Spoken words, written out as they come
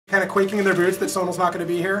kind of quaking in their boots that Sonal's not going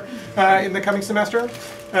to be here in the coming semester.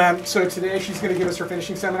 So today she's going to give us her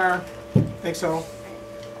finishing seminar. Thanks, Sonal.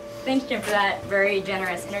 Thanks, Jim, for that very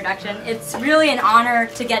generous introduction. It's really an honor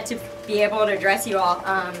to get to be able to address you all,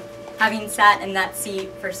 having sat in that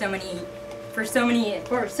seat for so many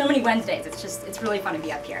Wednesdays. It's really fun to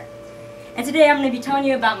be up here. And today I'm going to be telling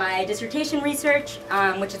you about my dissertation research,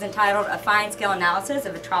 which is entitled "A Fine Scale Analysis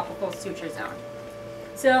of a Tropical Suture Zone."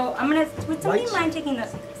 So I'm going to, would somebody mind taking the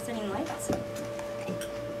setting lights?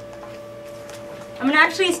 I'm going to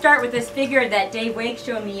actually start with this figure that Dave Wake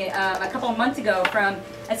showed me a couple of months ago from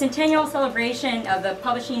a centennial celebration of the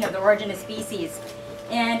publishing of The Origin of Species.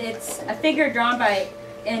 And it's a figure drawn by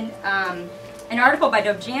an article by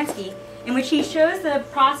Dobzhansky in which he shows the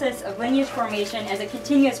process of lineage formation as a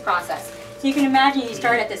continuous process. So you can imagine you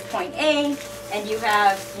start at this point A, and you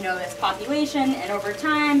have, this population, and over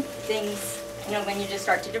time, things, lineages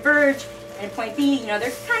start to diverge. And at point B,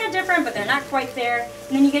 they're kind of different, but they're not quite there.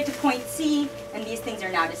 And then you get to point C, and these things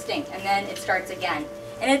are now distinct. And then it starts again.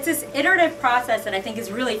 And it's this iterative process that I think is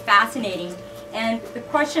really fascinating. And the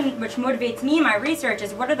question which motivates me in my research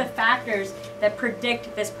is, what are the factors that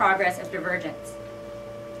predict this progress of divergence?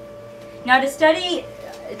 Now, to study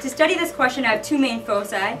this question, I have two main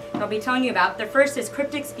foci I'll be telling you about. The first is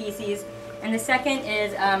cryptic species, and the second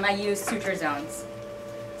is I use suture zones.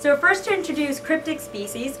 So first, to introduce cryptic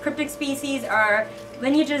species. Cryptic species are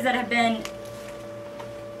lineages that have been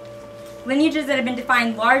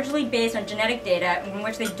defined largely based on genetic data in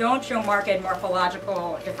which they don't show marked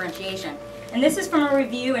morphological differentiation. And this is from a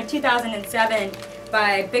review in 2007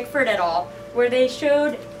 by Bickford et al., where they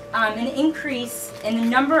showed an increase in the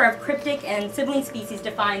number of cryptic and sibling species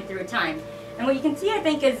defined through time. And what you can see, I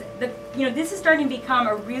think, is that this is starting to become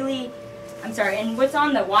a really, and what's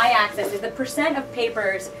on the y-axis is the percent of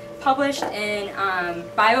papers published in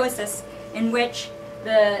Bioassist in which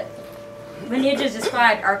the lineages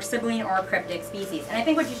described are sibling or cryptic species. And I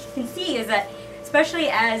think what you can see is that, especially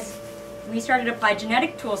as we started to apply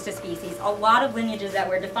genetic tools to species, a lot of lineages that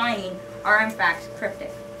we're defining are in fact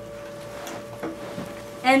cryptic.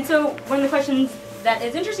 And so one of the questions that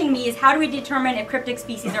is interesting to me is, how do we determine if cryptic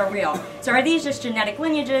species are real? So are these just genetic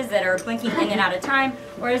lineages that are blinking in and out of time,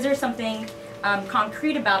 or is there something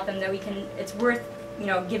concrete about them that it's worth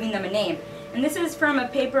giving them a name? And this is from a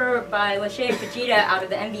paper by Lachey and Fujita out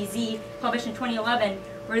of the MVZ, published in 2011,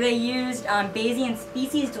 where they used Bayesian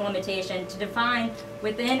species delimitation to define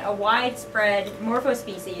within a widespread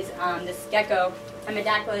morphospecies, this gecko,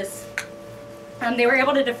 Amidaclys. They were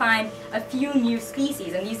able to define a few new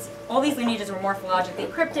species, and all these lineages were morphologically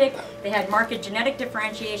cryptic. They had marked genetic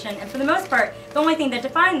differentiation, and for the most part, the only thing that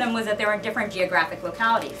defined them was that they were in different geographic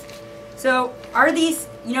localities. So are these,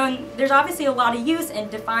 there's obviously a lot of use in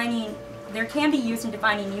defining, there can be use in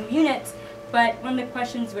defining new units, but one of the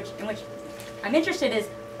questions in which I'm interested is,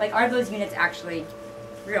 are those units actually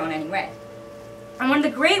real in any way? And one of the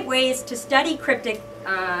great ways to study cryptic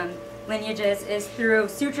lineages is through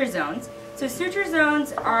suture zones. So suture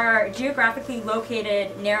zones are geographically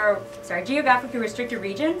geographically restricted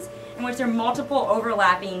regions in which there are multiple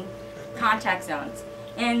overlapping contact zones.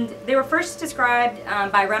 And they were first described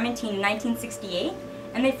by Rementine in 1968,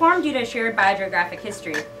 and they formed due to shared biogeographic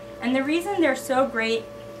history. And the reason they're so great,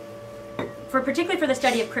 particularly for the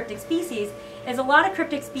study of cryptic species, is a lot of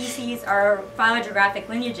cryptic species are phylogeographic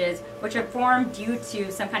lineages which are formed due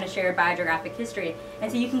to some kind of shared biogeographic history.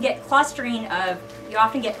 And so you often get clustering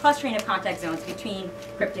of contact zones between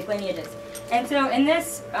cryptic lineages. And so in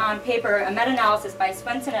this paper, a meta-analysis by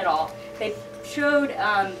Svensson et al., they showed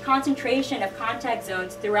concentration of contact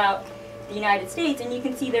zones throughout the United States, and you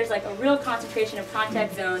can see there's a real concentration of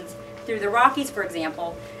contact zones through the Rockies, for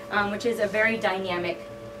example, which is a very dynamic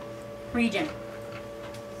region.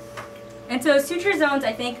 And so suture zones,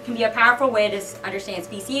 I think, can be a powerful way to understand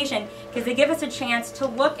speciation, because they give us a chance to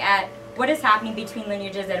look at what is happening between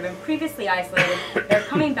lineages that have been previously isolated that are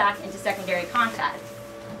coming back into secondary contact.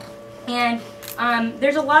 And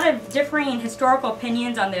there's a lot of differing historical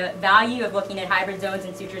opinions on the value of looking at hybrid zones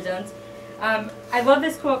and suture zones. I love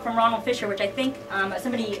this quote from Ronald Fisher, which I think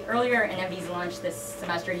somebody earlier in MD's lunch this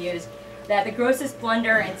semester used, that the grossest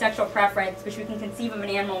blunder in sexual preference which we can conceive of an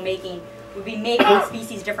animal making would be making a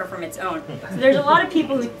species different from its own. So there's a lot of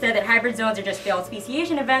people who said that hybrid zones are just failed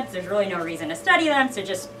speciation events, there's really no reason to study them, so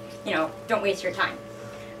just, don't waste your time.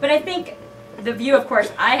 But I think the view, of course,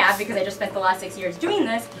 I have, because I just spent the last 6 years doing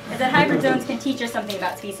this, is that hybrid zones can teach us something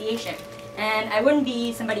about speciation. And I wouldn't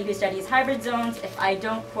be somebody who studies hybrid zones if I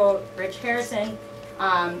don't quote Rich Harrison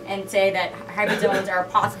and say that hybrid zones are a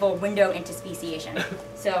possible window into speciation.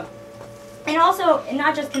 So And also, and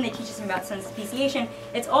not just can they teach us about sun speciation,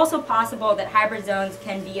 it's also possible that hybrid zones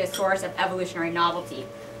can be a source of evolutionary novelty,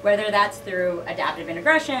 whether that's through adaptive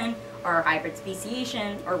integration, or hybrid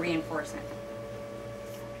speciation, or reinforcement.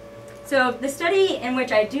 So the study in which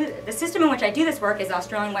the system in which I do this work is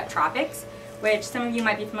Australian wet tropics, which some of you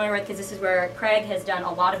might be familiar with because this is where Craig has done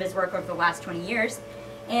a lot of his work over the last 20 years.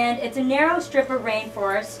 And it's a narrow strip of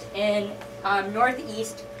rainforest in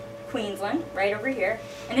northeast Queensland, right over here.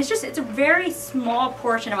 And it's a very small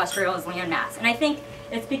portion of Australia's landmass. And I think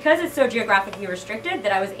it's because it's so geographically restricted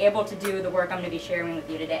that I was able to do the work I'm going to be sharing with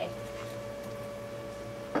you today.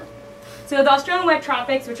 So the Australian wet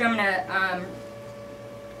tropics, which I'm going to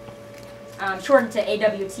shortened to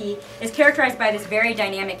AWT, is characterized by this very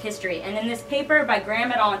dynamic history. And in this paper by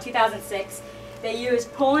Graham et al. In 2006, they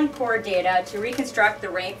used pollen core data to reconstruct the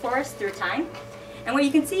rainforest through time. And what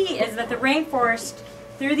you can see is that the rainforest,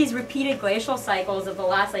 through these repeated glacial cycles of the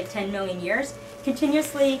last 10 million years,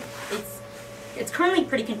 continuously, it's currently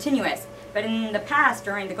pretty continuous. But in the past,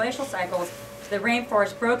 during the glacial cycles, the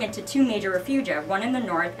rainforest broke into two major refugia, one in the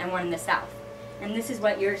north and one in the south. And this is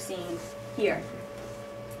what you're seeing here.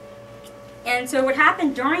 And so what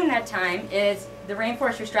happened during that time is the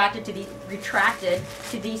rainforest retracted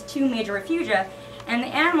to these two major refugia, and the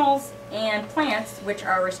animals and plants, which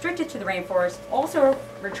are restricted to the rainforest, also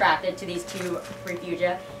retracted to these two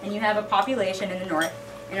refugia, and you have a population in the north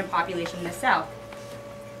and a population in the south.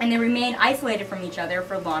 And they remain isolated from each other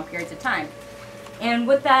for long periods of time. And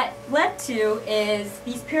what that led to is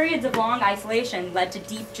these periods of long isolation led to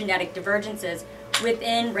deep genetic divergences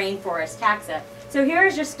within rainforest taxa. So here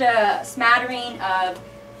is just a smattering of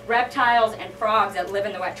reptiles and frogs that live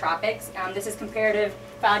in the wet tropics. This is comparative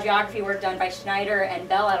phylogeography work done by Schneider and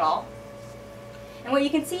Bell et al. And what you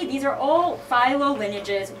can see, these are all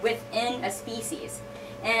phylolineages within a species.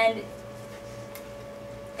 And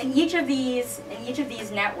in each of these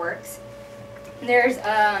networks, there's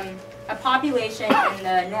a population in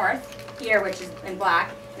the north here, which is in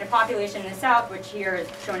black, and a population in the south, which here is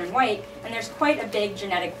shown in white, and there's quite a big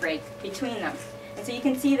genetic break between them. And so you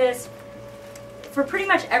can see this for pretty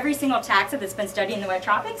much every single taxa that's been studied in the wet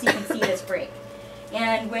tropics, you can see this break.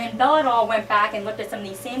 And when Bell et al. Went back and looked at some of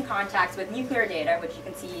these same contacts with nuclear data, which you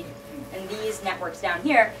can see in these networks down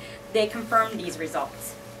here, they confirmed these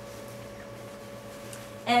results.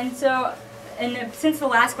 And so, since the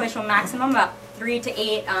last glacial maximum, about 3,000 to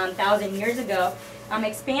 8,000 years ago,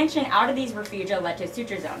 expansion out of these refugia led to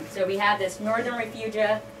suture zones. So we have this northern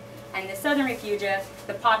refugia and the southern refugia.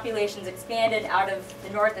 The populations expanded out of the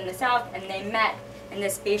north and the south, and they met in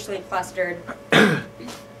this spatially clustered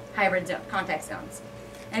hybrid zone, contact zones.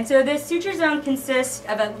 And so this suture zone consists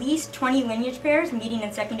of at least 20 lineage pairs meeting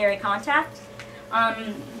in secondary contact.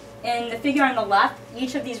 In the figure on the left,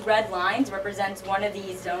 each of these red lines represents one of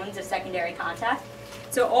these zones of secondary contact.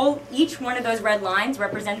 So each one of those red lines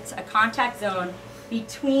represents a contact zone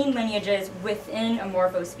between lineages within a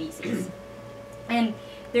morphospecies. And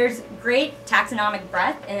there's great taxonomic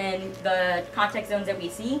breadth in the contact zones that we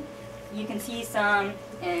see. You can see some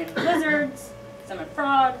in lizards, some in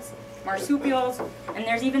frogs, marsupials, and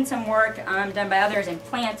there's even some work done by others in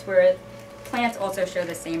plants where plants also show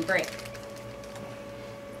the same break.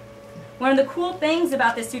 One of the cool things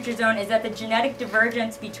about this suture zone is that the genetic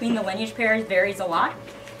divergence between the lineage pairs varies a lot.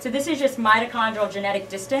 So this is just mitochondrial genetic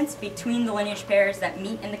distance between the lineage pairs that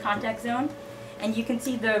meet in the contact zone. And you can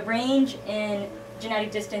see the range in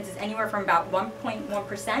genetic distance is anywhere from about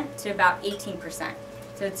 1.1% to about 18%.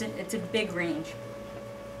 So it's a big range.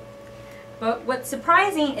 But what's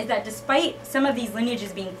surprising is that despite some of these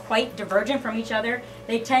lineages being quite divergent from each other,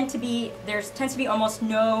 there tends to be almost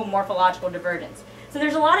no morphological divergence. So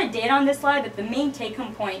there's a lot of data on this slide, but the main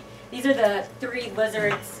take-home point, these are the three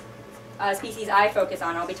lizards species I focus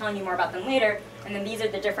on. I'll be telling you more about them later. And then these are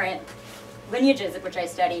the different lineages of which I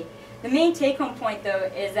study. The main take-home point, though,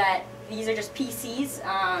 is that these are just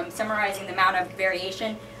PCs summarizing the amount of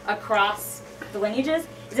variation across the lineages,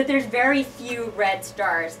 is that there's very few red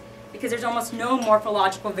stars because there's almost no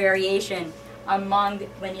morphological variation among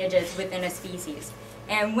lineages within a species.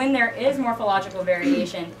 And when there is morphological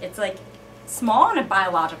variation, it's like small in a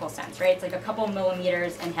biological sense, right? It's like a couple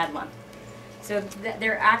millimeters in head length. So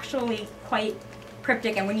they're actually quite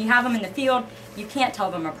cryptic, and when you have them in the field, you can't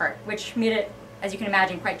tell them apart, which made it, as you can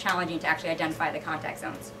imagine, quite challenging to actually identify the contact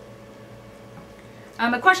zones.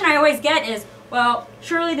 A question I always get is, well,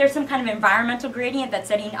 surely there's some kind of environmental gradient that's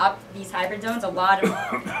setting up these hybrid zones. A lot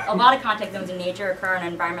of contact zones in nature occur on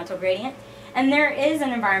an environmental gradient, and there is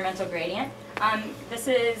an environmental gradient. This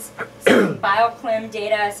is some bioclim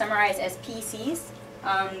data summarized as PCs.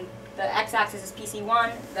 The x-axis is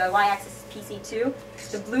PC1, the y-axis is PC2.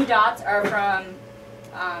 The blue dots are from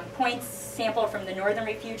points sampled from the northern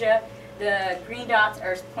refugia. The green dots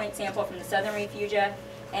are points sampled from the southern refugia.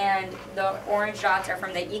 And the orange dots are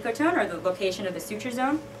from the ecotone, or the location of the suture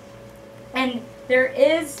zone. And there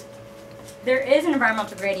is an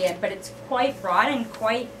environmental gradient, but it's quite broad and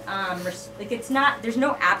quite, like it's not, there's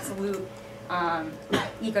no absolute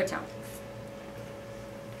ecotone.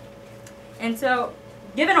 And so,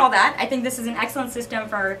 given all that, I think this is an excellent system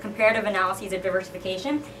for comparative analyses of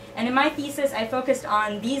diversification. And in my thesis, I focused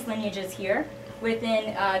on these lineages here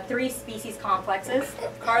within 3 species complexes.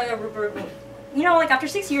 Carlia rubra, you know, like after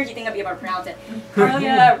 6 years, you think I'll be able to pronounce it.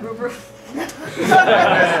 Carlia rubra.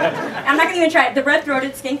 I'm not going to even try it. The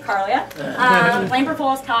red-throated skink, Carlia,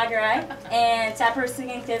 Lampropholis codgeri, and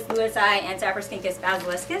Saproscincus lewisi, and Saproscincus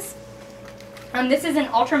basiliscus. This is an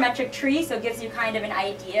ultrametric tree, so it gives you kind of an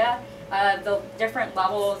idea of the different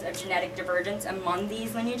levels of genetic divergence among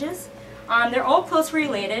these lineages. They're all closely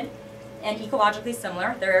related and ecologically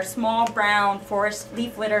similar. They're small brown forest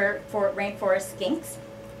leaf litter for rainforest skinks.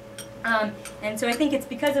 And so I think it's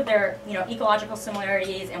because of their ecological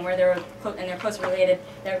similarities and where they're closely related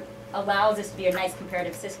that allows this to be a nice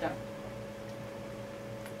comparative system.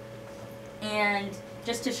 And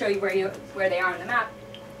just to show you where they are on the map,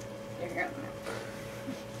 they're here on the map.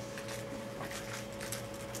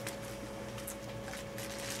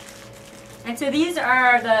 And so these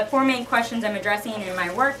are the 4 main questions I'm addressing in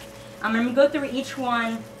my work. I'm going to go through each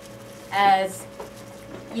one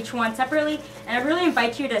separately, and I really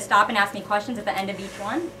invite you to stop and ask me questions at the end of each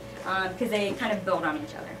one, because they kind of build on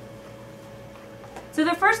each other. So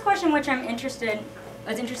the first question which I was interested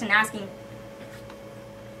in asking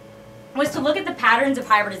was to look at the patterns of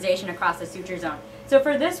hybridization across the suture zone. So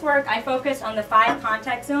for this work, I focused on the 5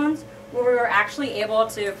 contact zones where we were actually able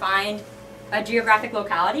to find a geographic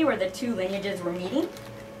locality where the 2 lineages were meeting.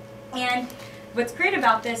 And what's great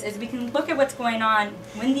about this is we can look at what's going on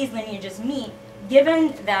when these lineages meet,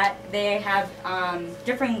 given that they have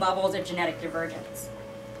differing levels of genetic divergence.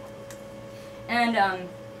 And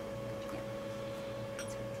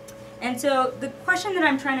so the question that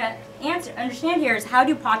I'm trying to understand here is, how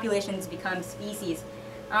do populations become species?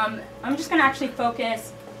 I'm just going to actually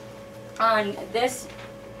focus on this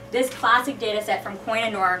classic data set from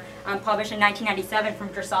Koinanor, published in 1997 from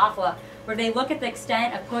Drosophila, where they look at the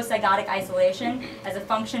extent of post-zygotic isolation as a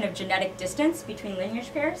function of genetic distance between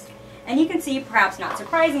lineage pairs. And you can see, perhaps not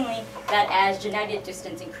surprisingly, that as genetic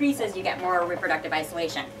distance increases, you get more reproductive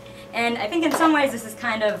isolation. And I think in some ways this is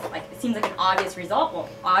kind of like, it seems like an obvious result. Well,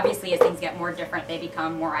 obviously as things get more different, they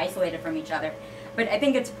become more isolated from each other. But I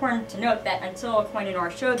think it's important to note that until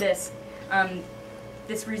Koinanor showed this,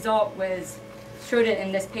 this result showed it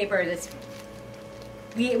in this paper.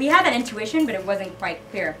 We had that intuition, but it wasn't quite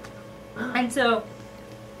clear. And so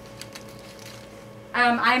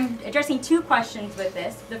I'm addressing 2 questions with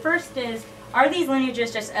this. The first is, are these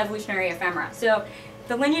lineages just evolutionary ephemera? So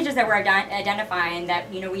the lineages that we're identifying, that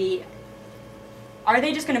are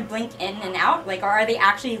they just going to blink in and out? Like, or are they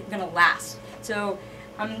actually going to last? So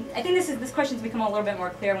I think this question's become a little bit more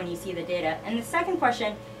clear when you see the data. And the second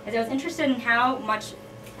question is, I was interested in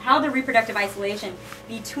how the reproductive isolation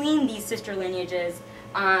between these sister lineages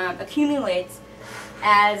accumulates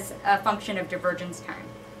as a function of divergence time.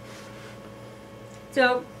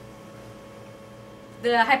 So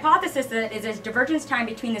the hypothesis is, as divergence time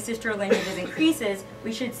between the sister lineages increases,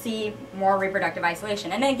 we should see more reproductive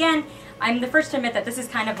isolation. And again, I'm the first to admit that this is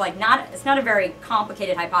kind of like it's not a very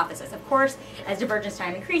complicated hypothesis. Of course, as divergence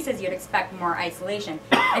time increases, you'd expect more isolation.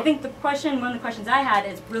 I think one of the questions I had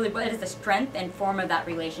is really, what is the strength and form of that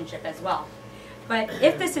relationship as well? But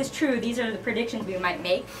if this is true, these are the predictions we might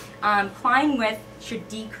make. Cline width should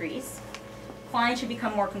decrease. Cline should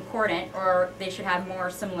become more concordant, or they should have more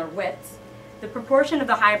similar widths. The proportion of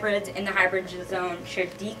the hybrids in the hybrid zone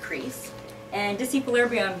should decrease. And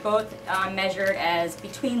disequilibrium, both measured as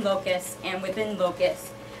between locus and within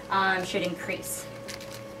locus, should increase.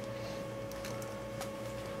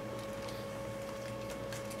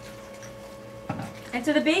 And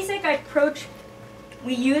so the basic approach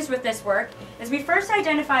we used with this work is, we first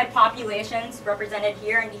identified populations represented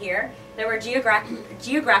here and here that were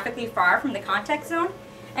geographically far from the context zone.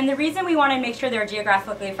 And the reason we wanted to make sure they were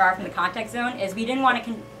geographically far from the context zone is we didn't want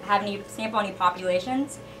to sample any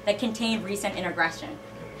populations that contained recent integration.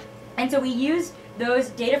 And so we used those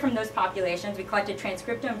data from those populations, we collected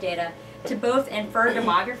transcriptome data, to both infer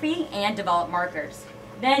demography and develop markers.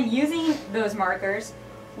 Then, using those markers,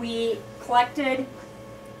 we collected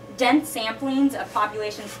dense samplings of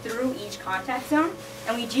populations through each contact zone,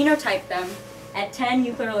 and we genotyped them at 10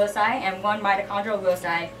 nuclear loci and 1 mitochondrial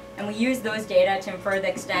loci and we use those data to infer the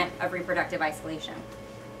extent of reproductive isolation.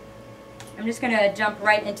 I'm just going to jump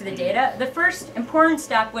right into the data. The first important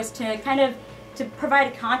step was to to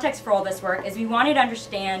provide a context for all this work, is we wanted to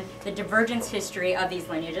understand the divergence history of these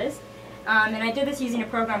lineages. And I did this using a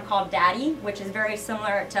program called DADDY, which is very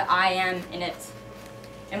similar to IM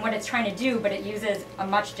in what it's trying to do, but it uses a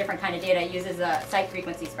much different kind of data. It uses a site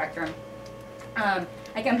frequency spectrum. I'm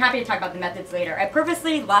happy to talk about the methods later. I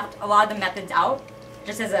purposely left a lot of the methods out,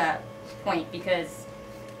 just as a point, because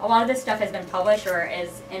a lot of this stuff has been published or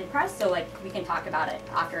is in press, so we can talk about it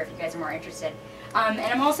after if you guys are more interested. And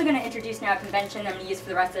I'm also going to introduce now a convention that I'm going to use for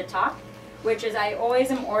the rest of the talk, which is I always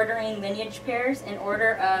am ordering lineage pairs in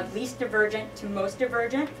order of least divergent to most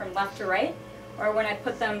divergent from left to right, or when I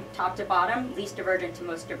put them top to bottom, least divergent to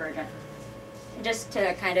most divergent. Just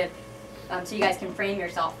to so you guys can frame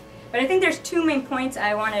yourself. But I think there's two main points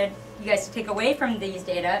I wanted you guys to take away from these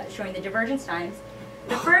data showing the divergence times.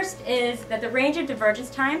 The first is that the range of divergence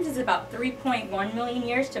times is about 3.1 million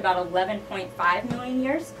years to about 11.5 million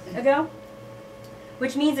years ago,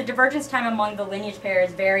 which means the divergence time among the lineage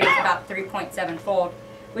pairs varies about 3.7-fold,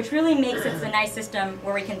 which really makes it a nice system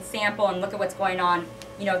where we can sample and look at what's going on,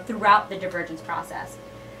 throughout the divergence process.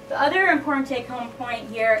 The other important take-home point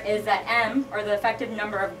here is that M, or the effective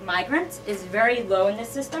number of migrants, is very low in this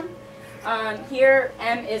system. Here,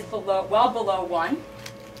 M is well below 1,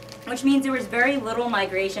 which means there was very little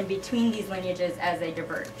migration between these lineages as they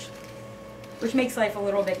diverged, which makes life a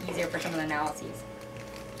little bit easier for some of the analyses.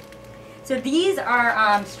 So these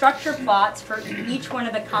are structure plots for each one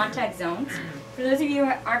of the contact zones. For those of you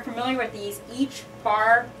who aren't familiar with these, each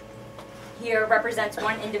bar here represents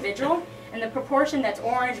one individual, and the proportion that's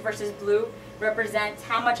orange versus blue represents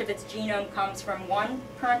how much of its genome comes from one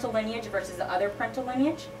parental lineage versus the other parental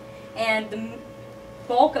lineage. And the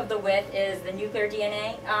bulk of the width is the nuclear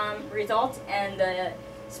DNA results, and the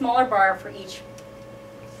smaller bar for each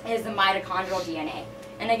is the mitochondrial DNA.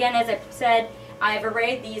 And again, as I said, I've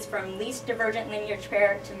arrayed these from least divergent lineage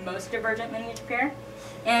pair to most divergent lineage pair.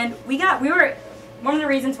 And one of the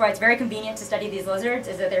reasons why it's very convenient to study these lizards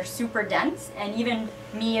is that they're super dense, and even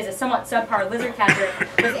me as a somewhat subpar lizard catcher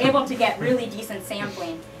was able to get really decent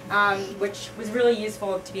sampling, which was really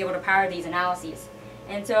useful to be able to power these analyses.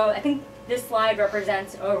 And so I think this slide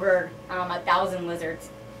represents over 1,000 lizards,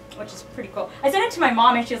 which is pretty cool. I sent it to my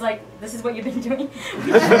mom, and she was like, "This is what you've been doing?"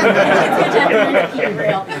 It's keep it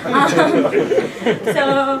real.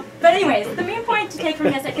 But anyways, the main point to take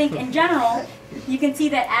from this, I think, in general, you can see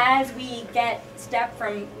that as we step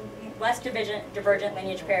from less divergent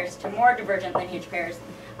lineage pairs to more divergent lineage pairs,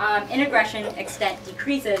 integration extent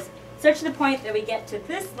decreases, such to the point that we get to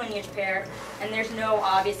this lineage pair, and there's no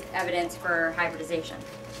obvious evidence for hybridization.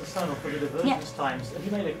 So, Sonal, for the divergence times, have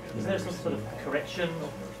you is there some sort of correction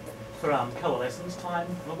for coalescence time?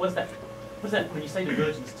 What is that, when you say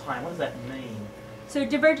divergence time, what does that mean? So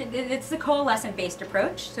it's the coalescent-based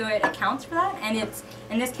approach, so it accounts for that, and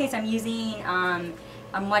in this case I'm using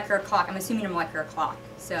a molecular clock. I'm assuming a molecular clock.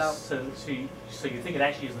 So you think it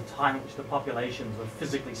actually is the time at which the populations were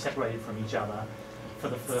physically separated from each other for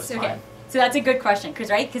the first time? Okay. So that's a good question, because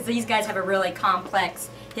these guys have a really complex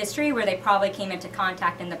history where they probably came into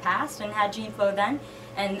contact in the past and had gene flow then,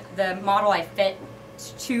 and the model I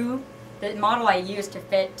used to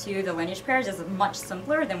fit to the lineage pairs is much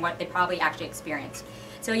simpler than what they probably actually experienced.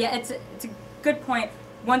 So yeah, it's a good point.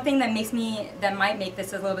 One thing that might make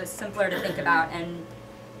this a little bit simpler to think about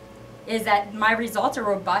is that my results are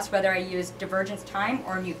robust whether I use divergence time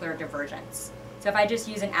or nuclear divergence. So if I just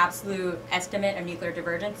use an absolute estimate of nuclear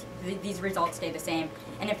divergence, these results stay the same.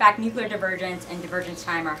 And in fact, nuclear divergence and divergence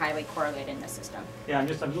time are highly correlated in this system. Yeah, I'm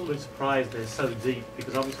a little bit surprised they're so deep,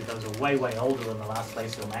 because obviously those are way, way older than the last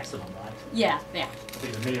glacial maximum, right? Yeah.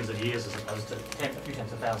 These are millions of years as opposed to a few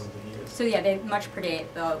tens of thousands of years. So yeah, they much predate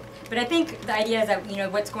though. But I think the idea is that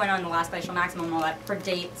what's going on in the last glacial maximum and all that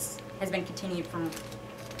predates, has been continued from...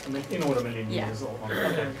 in order million years.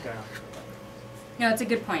 Okay. No, it's a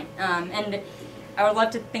good point. And I would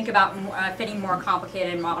love to think about fitting more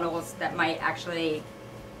complicated models that might actually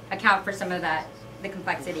account for some of the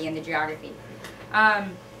complexity in the geography.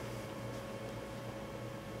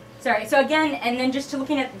 Sorry, so again, and then just to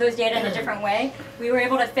looking at those data in a different way, we were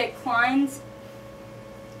able to fit Kleins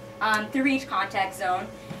through each contact zone,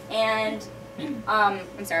 and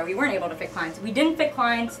I'm sorry, we weren't able to fit Kleins. We didn't fit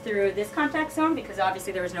Kleins through this contact zone because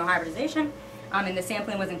obviously there was no hybridization, and the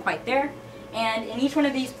sampling wasn't quite there. And in each one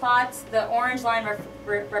of these plots, the orange line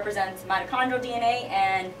represents mitochondrial DNA,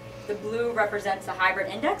 and the blue represents the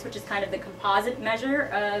hybrid index, which is kind of the composite measure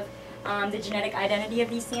of the genetic identity of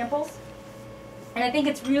these samples. And I think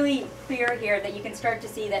it's really clear here that you can start to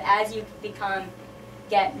see that as you become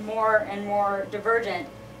get more and more divergent,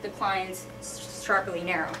 the clines sharply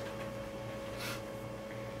narrow.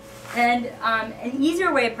 And an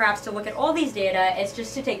easier way perhaps to look at all these data is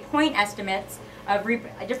just to take point estimates of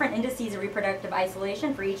different indices of reproductive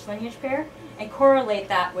isolation for each lineage pair and correlate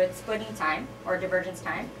that with splitting time or divergence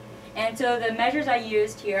time. And so the measures I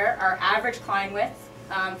used here are average cline width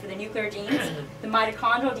for the nuclear genes, the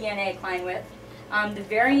mitochondrial DNA cline width, the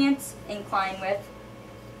variance in cline width,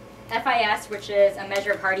 FIS, which is a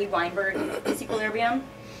measure of Hardy-Weinberg disequilibrium,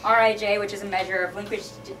 RIJ, which is a measure of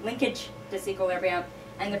linkage disequilibrium,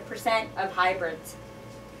 and the percent of hybrids.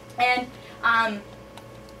 And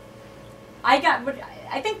I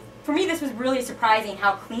think for me this was really surprising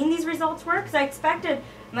how clean these results were, because I expected,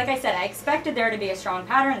 like I said, I expected there to be a strong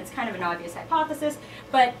pattern. It's kind of an obvious hypothesis,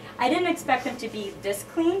 but I didn't expect them to be this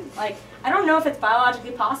clean. Like, I don't know if it's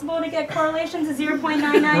biologically possible to get correlations of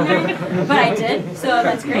 0.999, but I did, so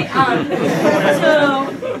that's great.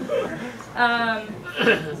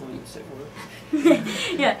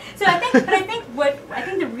 Yeah. So I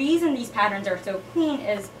think the reason these patterns are so clean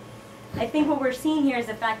is, I think what we're seeing here is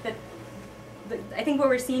the fact that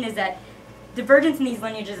divergence in these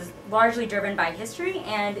lineages is largely driven by history,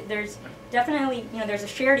 and there's definitely, there's a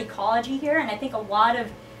shared ecology here, and I think a lot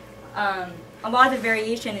of the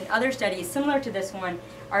variation in other studies similar to this one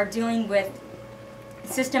are dealing with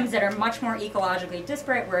systems that are much more ecologically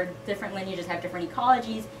disparate, where different lineages have different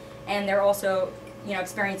ecologies, and they're also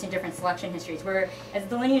experiencing different selection histories, whereas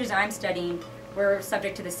the lineages I'm studying were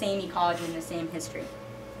subject to the same ecology and the same history.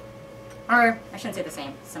 Or, I shouldn't say the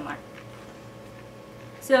same, similar.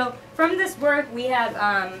 So from this work, we have,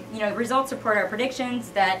 results support our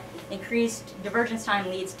predictions that increased divergence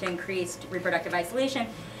time leads to increased reproductive isolation.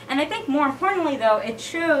 And I think more importantly, though, it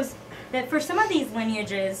shows that for some of these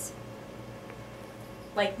lineages,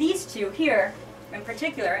 like these two here in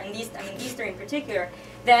particular, and these three in particular,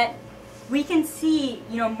 that we can see,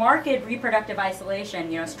 marked reproductive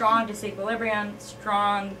isolation, strong disequilibrium,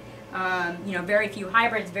 strong, very few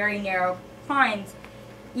hybrids, very narrow clines,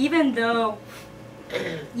 even though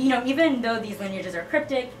these lineages are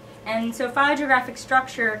cryptic. And so phylogeographic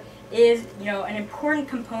structure is, an important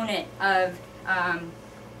component of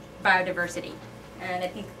biodiversity. And I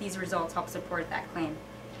think these results help support that claim.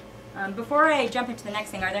 Before I jump into the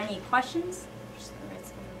next thing, are there any questions?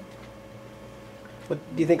 But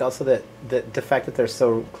do you think also that the fact that they're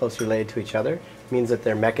so closely related to each other means that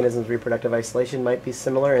their mechanisms of reproductive isolation might be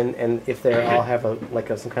similar, and if they all have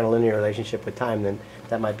some kind of linear relationship with time, then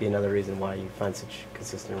that might be another reason why you find such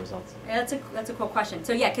consistent results? Yeah, that's a cool question.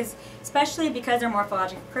 So yeah, especially because they're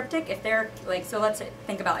morphologically cryptic, if they're so let's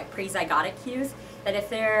think about pre-zygotic cues, that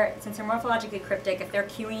since they're morphologically cryptic, if they're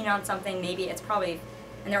cueing on something, maybe it's probably,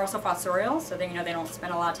 and they're also fossorial, so they don't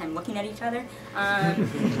spend a lot of time looking at each other.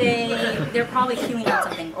 They're probably cueing on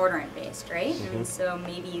something ordinate based, right? Mm-hmm. And so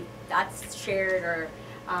maybe that's shared, or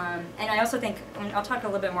and I also think, I'll talk a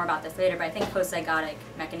little bit more about this later, but I think post-zygotic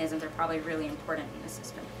mechanisms are probably really important in the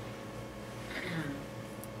system.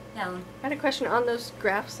 Yeah. I had a question on those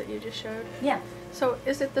graphs that you just showed. Yeah. So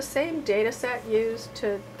is it the same data set used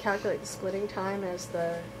to calculate the splitting time as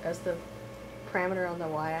the parameter on the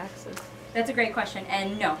y-axis? That's a great question,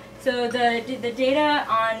 and no. So the data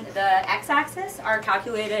on the x-axis are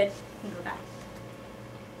calculated, go back,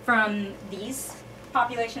 from these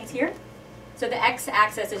populations here. So the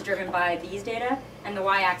x-axis is driven by these data, and the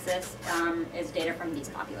y-axis is data from these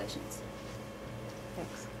populations.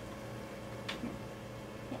 Thanks.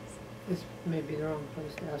 Yes. This may be the wrong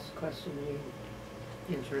place to ask the question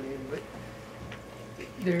you answered in, but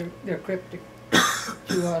they're cryptic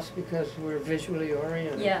to us because we're visually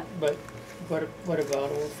oriented. Yeah. But what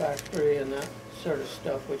about olfactory and that sort of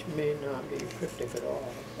stuff, which may not be cryptic at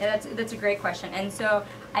all? Yeah, that's a great question. And so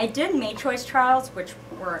I did mate choice trials, which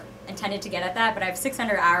were intended to get at that, but I have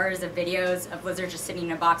 600 hours of videos of lizards just sitting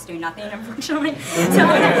in a box doing nothing, unfortunately. So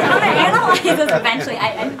I'm gonna analyze those eventually.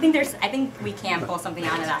 I think we can pull something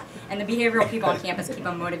out of that. And the behavioral people on campus keep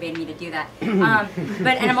on motivating me to do that. And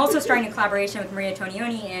I'm also starting a collaboration with Maria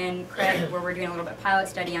Tonioni and Craig, where we're doing a little bit of pilot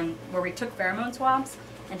study on where we took pheromone swabs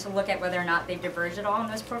and to look at whether or not they've diverged at all in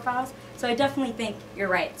those profiles. So I definitely think you're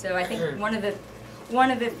right. So I think one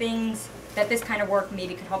of the things that this kind of work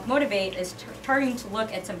maybe could help motivate is starting to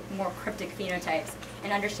look at some more cryptic phenotypes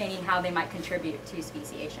and understanding how they might contribute to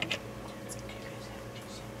speciation.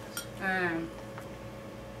 All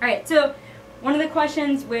right, so one of the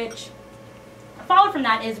questions which followed from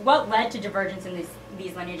that is what led to divergence in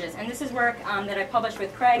these lineages? And this is work that I published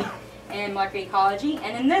with Craig in molecular ecology.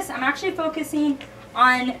 And in this, I'm actually focusing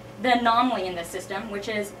on the anomaly in this system, which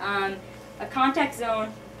is a contact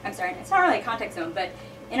zone. I'm sorry, it's not really a contact zone, but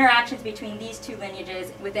interactions between these two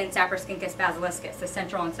lineages within Saproscincus basiliscus, the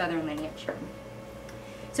central and southern lineage.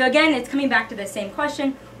 So again, it's coming back to the same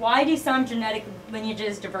question: why do some genetic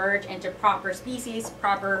lineages diverge into proper species,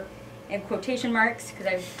 proper in quotation marks, because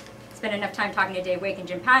I've spent enough time talking to Dave Wake and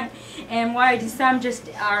Jim Patton, and why do some just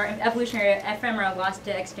are evolutionary ephemera lost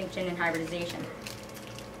to extinction and hybridization?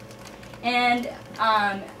 And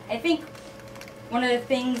I think one of the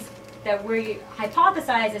things that we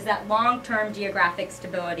hypothesize is that long-term geographic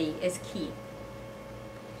stability is key.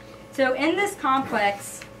 So in this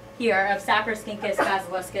complex here of Saproscincus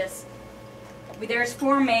basiliscus, there's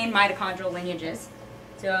 4 main mitochondrial lineages.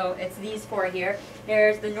 So it's these 4 here.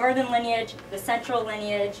 There's the northern lineage, the central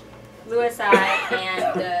lineage, Lewisii,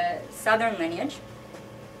 and the southern lineage.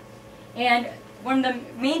 And one of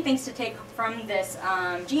the main things to take from this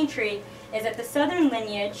gene tree is that the southern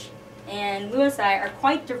lineage and Lewisii are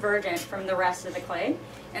quite divergent from the rest of the clade,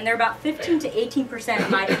 and they're about 15 to 18%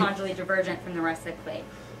 mitochondrially divergent from the rest of the clade.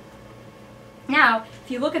 Now, if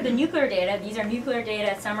you look at the nuclear data, these are nuclear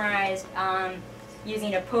data summarized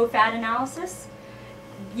using a POFAD analysis.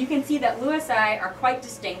 You can see that Lewisii are quite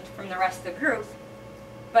distinct from the rest of the group,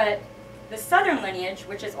 but the southern lineage,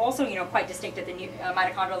 which is also quite distinct at the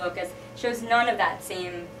mitochondrial locus, shows none of that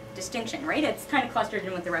same distinction, right? It's kind of clustered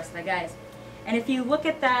in with the rest of the guys. And if you look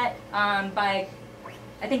at that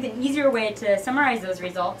I think an easier way to summarize those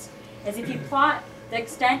results is if you plot the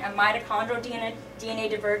extent of mitochondrial DNA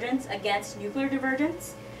divergence against nuclear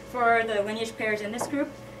divergence for the lineage pairs in this group,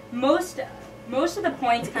 most of the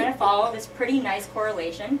points kind of follow this pretty nice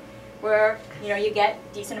correlation where you get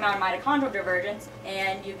decent amount of mitochondrial divergence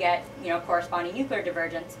and you get corresponding nuclear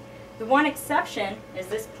divergence. The one exception is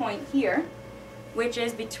this point here, which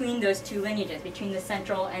is between those 2 lineages, between the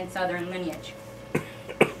central and southern lineage.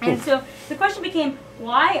 And so the question became,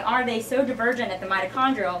 why are they so divergent at the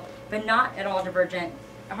mitochondrial, but not at all divergent,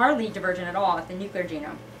 hardly divergent at all at the nuclear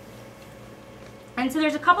genome? And so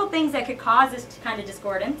there's a couple things that could cause this kind of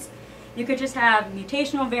discordance. You could just have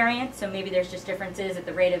mutational variants, so maybe there's just differences at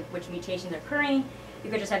the rate of which mutations are occurring. You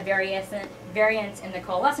could just have variants in the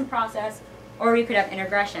coalescent process, or you could have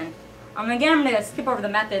integration. Again, I'm going to skip over the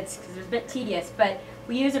methods because it's a bit tedious, but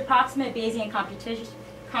we use approximate Bayesian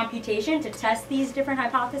computation to test these different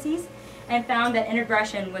hypotheses and found that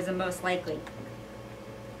integration was the most likely.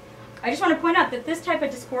 I just want to point out that this type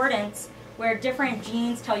of discordance, where different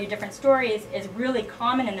genes tell you different stories, is really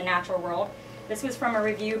common in the natural world. This was from a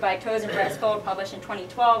review by Toes and Resfold published in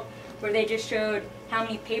 2012, where they just showed how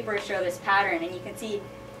many papers show this pattern. And you can see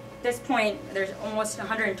at this point, there's almost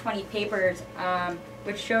 120 papers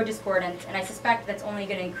which show discordance, and I suspect that's only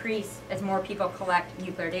going to increase as more people collect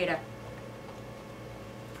nuclear data.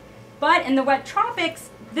 But in the wet tropics,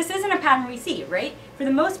 this isn't a pattern we see, right? For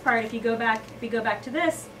the most part, if we go back to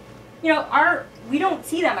this, we don't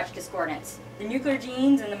see that much discordance. The nuclear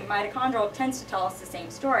genes and the mitochondrial tends to tell us the same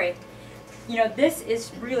story. This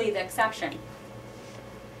is really the exception.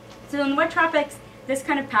 So in the wet tropics, this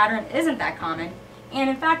kind of pattern isn't that common. And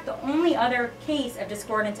in fact, the only other case of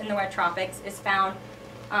discordance in the wet tropics is found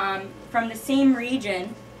from the same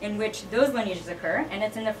region in which those lineages occur, and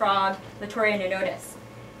it's in the frog Latoria nonotus.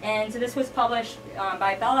 And so this was published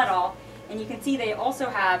by Bell et al., and you can see they also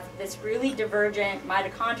have this really divergent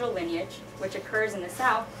mitochondrial lineage, which occurs in the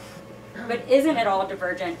south, but isn't at all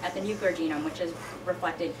divergent at the nuclear genome, which is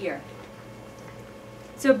reflected here.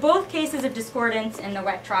 So both cases of discordance in the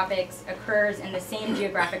wet tropics occurs in the same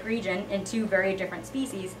geographic region in 2 very different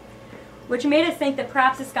species, which made us think that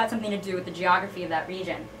perhaps this got something to do with the geography of that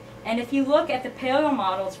region. And if you look at the paleo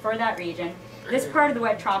models for that region, this part of the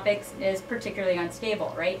wet tropics is particularly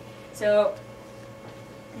unstable, right? So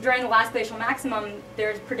during the last glacial maximum,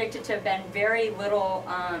 there's predicted to have been very little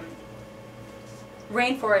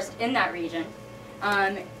rainforest in that region.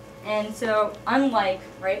 And so, unlike,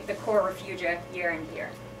 the core refugia year and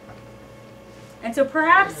year. And so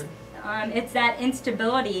perhaps it's that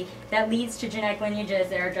instability that leads to genetic lineages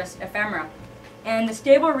that are just ephemera. And the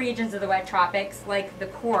stable regions of the wet tropics, like the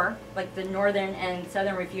core, like the northern and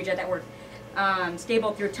southern refugia that were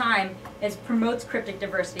stable through time, promotes cryptic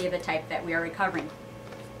diversity of the type that we are recovering.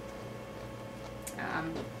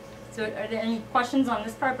 So are there any questions on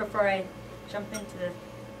this part before I jump into the...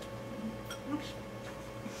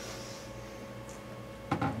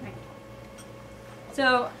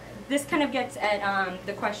 So this kind of gets at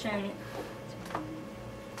the question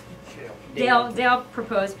Dale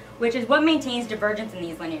proposed, which is what maintains divergence in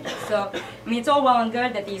these lineages. So, it's all well and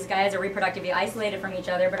good that these guys are reproductively isolated from each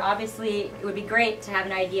other, but obviously it would be great to have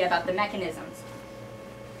an idea about the mechanisms.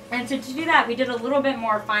 And so to do that, we did a little bit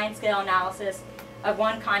more fine-scale analysis of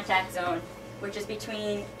one contact zone which is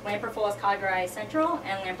between Lamprepholis codgeri central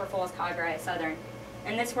and Lamprepholis codgeri southern.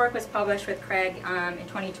 And this work was published with Craig in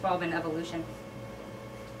 2012 in Evolution.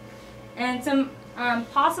 And some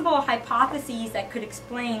possible hypotheses that could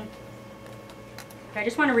explain, I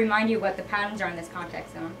just want to remind you what the patterns are in this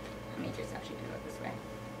context zone. Let me just actually do it this way.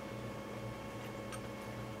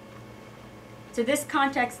 So this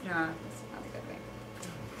context, no, this is not the good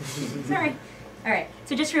way. Sorry. All right,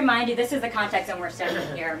 so just to remind you, this is the context zone we're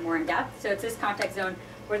studying here more in depth. So it's this context zone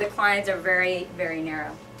where the clines are very, very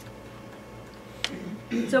narrow.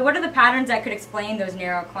 So what are the patterns that could explain those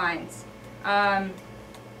narrow clines?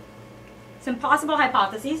 Some possible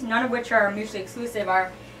hypotheses, none of which are mutually exclusive,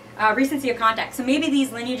 are recency of contact. So maybe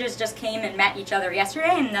these lineages just came and met each other yesterday,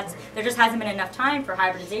 and there just hasn't been enough time for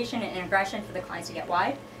hybridization and integration for the clines to get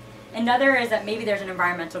wide. Another is that maybe there's an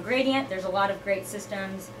environmental gradient. There's a lot of great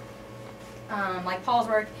systems, like Paul's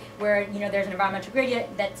work, where there's an environmental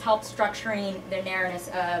gradient that's helped structuring the narrowness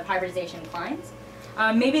of hybridization clines.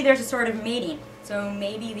 Maybe there's a sort of mating. So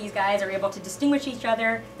maybe these guys are able to distinguish each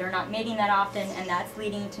other. They're not mating that often, and that's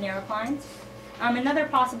leading to narrow clines. Another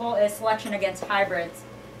possible is selection against hybrids.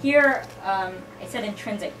 Here, I said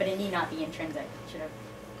intrinsic, but it need not be intrinsic.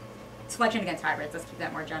 Selection against hybrids. Let's keep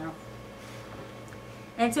that more general.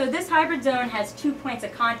 And so this hybrid zone has 2 points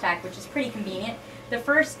of contact, which is pretty convenient. The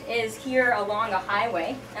first is here along a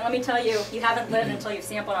highway. And let me tell you, you haven't lived until you've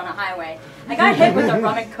sampled on a highway. I got hit with a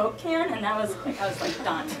rum and coke can, and I was like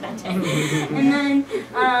done that day. And then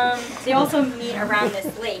they also meet around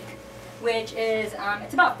this lake, which is,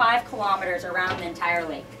 it's about 5 kilometers around the entire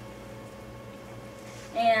lake.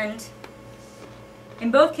 And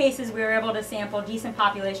in both cases, we were able to sample decent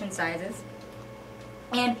population sizes.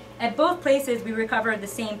 And at both places, we recovered the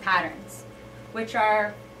same patterns, which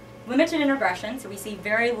are limited integration, so we see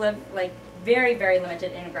very, very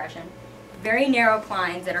limited integration. Very narrow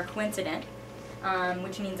clines that are coincident,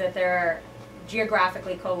 which means that they're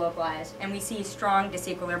geographically co-localized, and we see strong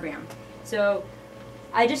disequilibrium. So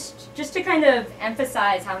I just to kind of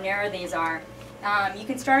emphasize how narrow these are, you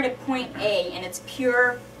can start at point A, and it's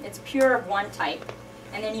pure of one type,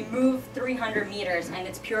 and then you move 300 meters, and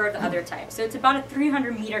it's pure of the other type. So it's about a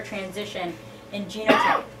 300-meter transition in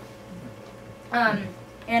genotype.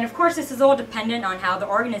 And of course, this is all dependent on how the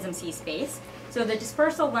organism sees space. So the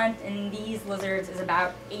dispersal length in these lizards is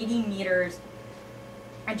about 80 meters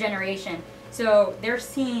a generation. So they're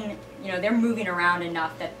seeing, they're moving around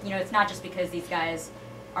enough that, it's not just because these guys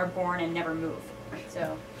are born and never move.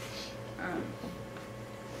 So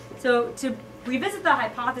to revisit the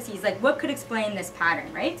hypotheses, like what could explain this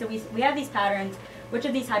pattern, right? So we have these patterns. Which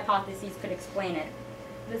of these hypotheses could explain it?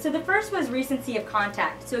 So the first was recency of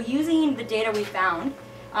contact. So using the data we found,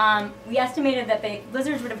 we estimated that the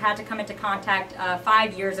lizards would have had to come into contact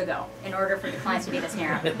 5 years ago in order for the clines to be this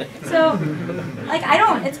narrow. So,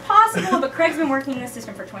 it's possible, but Craig's been working in this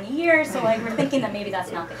system for 20 years, so we're thinking that maybe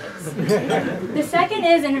that's not the case. The second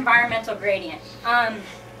is an environmental gradient.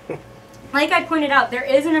 Like I pointed out, there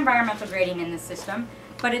is an environmental gradient in this system,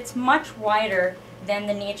 but it's much wider than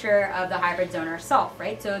the nature of the hybrid zone itself,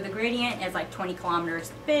 right? So the gradient is like 20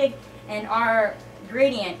 kilometers big, and our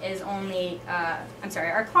gradient is only,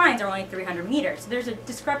 our clines are only 300 meters. So there's a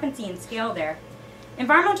discrepancy in scale there.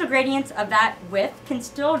 Environmental gradients of that width can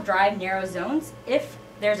still drive narrow zones if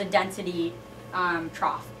there's a density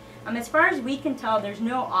trough. As far as we can tell, there's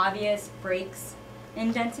no obvious breaks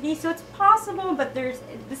in density, so it's possible, but this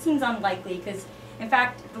seems unlikely because, in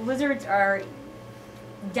fact, the lizards are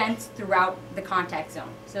dense throughout the contact zone.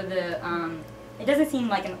 So it doesn't seem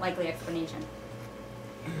like a likely explanation.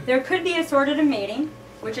 There could be assortative mating,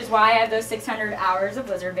 which is why I have those 600 hours of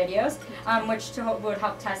lizard videos, which would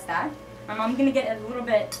help test that. I'm going to get a little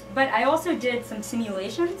bit, but I also did some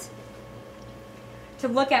simulations to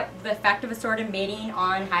look at the effect of assortative mating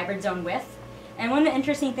on hybrid zone width. And one of the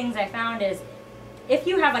interesting things I found is if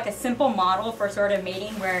you have a simple model for assortative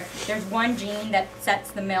mating where there's one gene that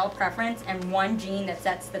sets the male preference and one gene that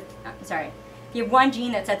sets the, you have one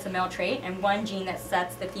gene that sets the male trait and one gene that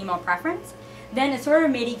sets the female preference, then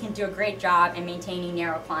assortative mating can do a great job in maintaining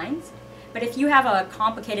narrow clines. But if you have a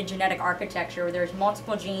complicated genetic architecture where there's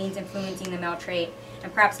multiple genes influencing the male trait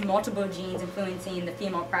and perhaps multiple genes influencing the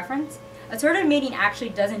female preference, assortative mating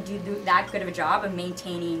actually doesn't do that good of a job of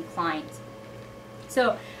maintaining clines.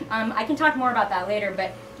 So I can talk more about that later,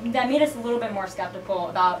 but that made us a little bit more skeptical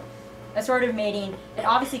about assortative mating. It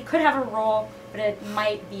obviously could have a role, but it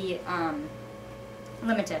might be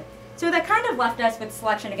limited. So that kind of left us with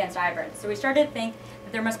selection against hybrids. So we started to think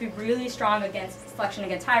that there must be really strong selection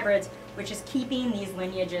against hybrids, which is keeping these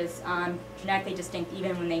lineages genetically distinct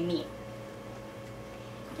even when they meet.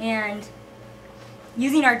 And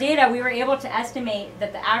using our data, we were able to estimate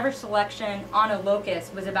that the average selection on a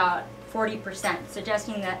locus was about 40%,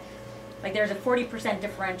 suggesting that like there's a 40%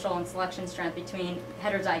 differential in selection strength between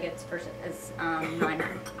heterozygotes versus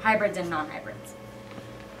hybrids and non-hybrids.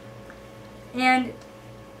 And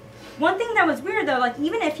one thing that was weird though, like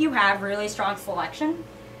even if you have really strong selection,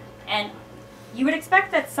 and you would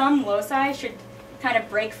expect that some loci should kind of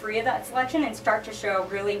break free of that selection and start to show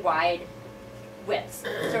really wide widths.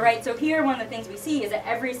 So here one of the things we see is that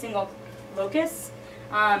every single locus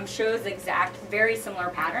shows exact, very similar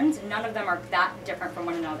patterns, and none of them are that different from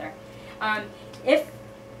one another.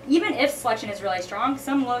 Even if selection is really strong,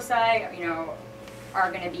 some loci, are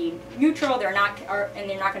going to be neutral. They're not, and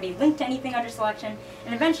they're not going to be linked to anything under selection.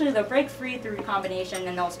 And eventually, they'll break free through recombination,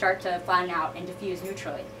 and they'll start to flatten out and diffuse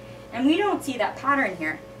neutrally. And we don't see that pattern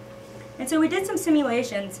here. And so we did some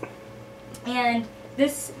simulations, and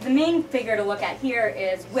the main figure to look at here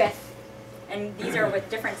is width, and these are with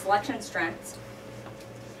different selection strengths.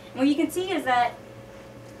 And what you can see is that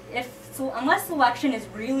unless selection is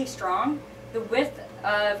really strong, the width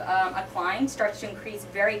of a cline starts to increase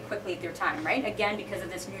very quickly through time, right? Again, because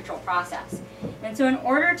of this neutral process. And so in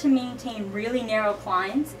order to maintain really narrow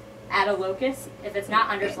clines at a locus, if it's not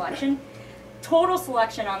under selection, total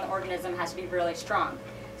selection on the organism has to be really strong.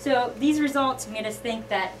 So these results made us think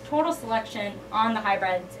that total selection on the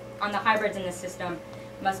hybrids in the system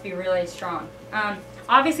must be really strong.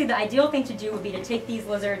 Obviously, the ideal thing to do would be to take these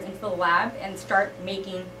lizards into the lab and start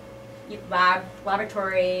making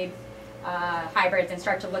laboratory hybrids and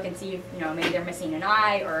start to look and see if maybe they're missing an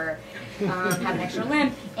eye or have an extra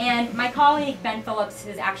limb. And my colleague Ben Phillips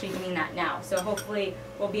is actually doing that now. So hopefully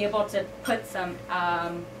we'll be able to put some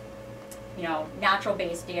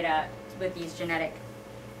natural-based data with these genetic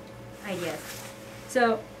ideas.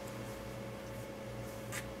 So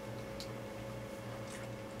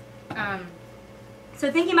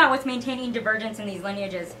thinking about what's maintaining divergence in these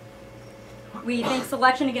lineages, we think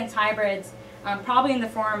selection against hybrids, probably in the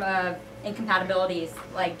form of incompatibilities,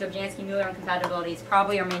 like Dobzhansky-Mueller incompatibilities,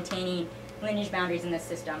 probably are maintaining lineage boundaries in this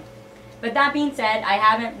system. But that being said,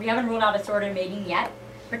 we haven't ruled out assorted mating yet,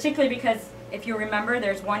 particularly because if you remember,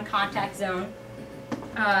 there's one contact zone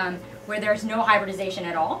where there's no hybridization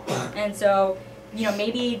at all, and so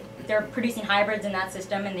maybe they're producing hybrids in that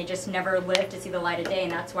system and they just never live to see the light of day,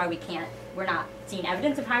 and that's why we're not seeing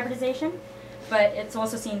evidence of hybridization. But it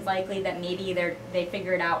also seems likely that maybe they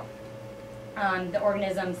figured out the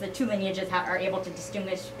organisms, the two lineages are able to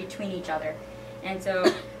distinguish between each other. And so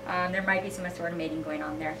there might be some assorted mating going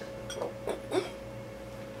on there. Yeah,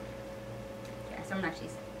 some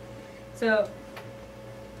nutchies. So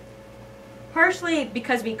partially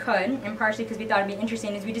because we could, and partially because we thought it'd be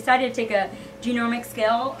interesting, is we decided to take a genomic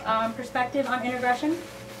scale perspective on integration.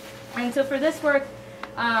 And so for this work,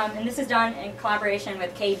 and this is done in collaboration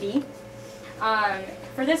with KB,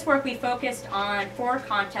 for this work we focused on 4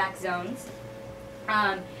 contact zones,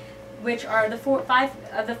 which are the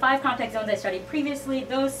 5 contact zones I studied previously.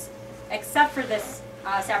 Those, except for this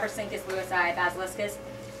Saprosynchus lewisii basiliscus,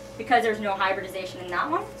 because there's no hybridization in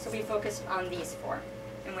that one, so we focused on these 4,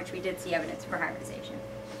 in which we did see evidence for hybridization.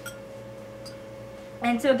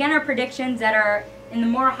 And so again, our predictions that are in the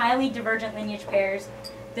more highly divergent lineage pairs,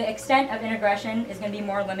 the extent of integration is going to be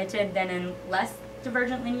more limited than in less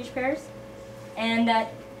divergent lineage pairs. And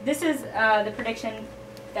that this is the prediction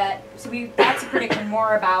that's a prediction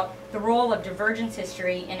more about the role of divergence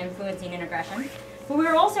history in influencing integration. But we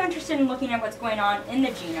were also interested in looking at what's going on in the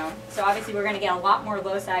genome. So obviously we're going to get a lot more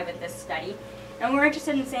loci with this study. And we're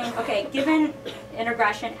interested in saying, okay, given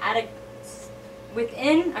integration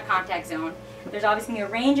within a contact zone, there's obviously a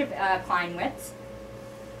range of cline widths.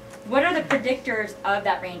 What are the predictors of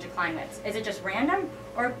that range of cline widths? Is it just random,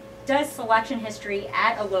 or does selection history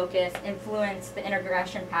at a locus influence the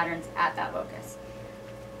integration patterns at that locus?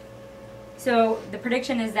 So the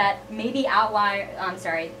prediction is that maybe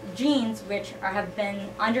genes which have been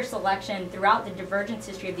under selection throughout the divergence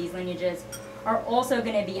history of these lineages are also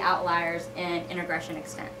going to be outliers in integration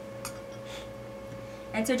extent.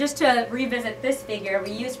 And so just to revisit this figure,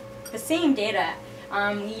 we used the same data.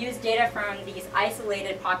 We used data from these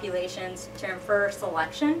isolated populations to infer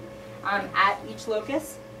selection at each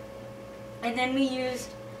locus. And then we used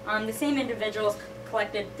the same individuals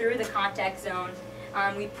collected through the contact zone.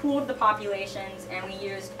 We pooled the populations, and we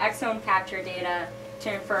used exome capture data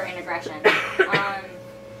to infer integration.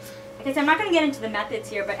 I guess I'm not going to get into the methods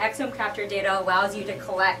here, but exome capture data allows you to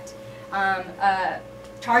collect a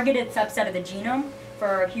targeted subset of the genome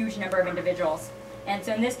for a huge number of individuals. And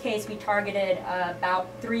so in this case, we targeted about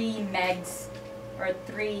 3 megs, or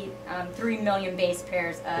 3 million base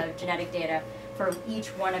pairs of genetic data for each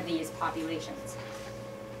one of these populations.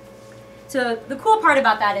 So the cool part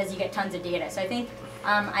about that is you get tons of data. So I think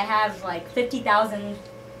I have like 50,000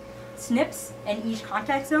 SNPs in each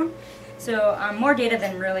contact zone. So more data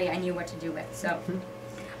than really I knew what to do with. So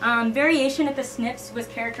variation at the SNPs was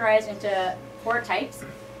characterized into 4 types.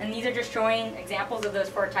 And these are just showing examples of those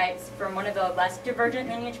 4 types from one of the less divergent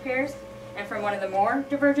lineage pairs and from one of the more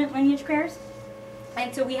divergent lineage pairs.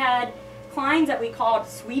 And so we had clines that we called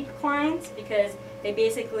sweep clines because they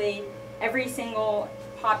basically, every single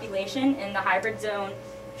population in the hybrid zone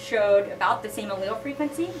showed about the same allele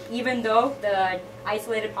frequency, even though the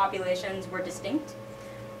isolated populations were distinct.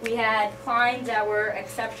 We had clines that were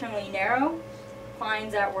exceptionally narrow,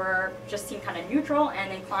 clines that were just seemed kind of neutral,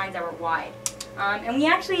 and then clines that were wide. And we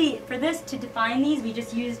actually, for this, to define these, we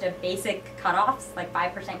just used a basic cutoffs, like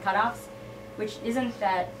 5% cutoffs, which isn't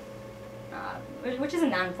that, which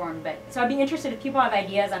isn't that informed. But so I'd be interested if people have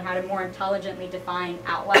ideas on how to more intelligently define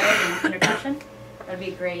outliers and integration. That'd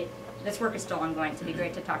be great. This work is still ongoing, so it'd be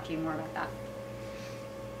great to talk to you more about that.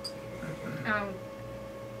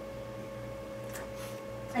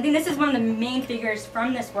 I think this is one of the main figures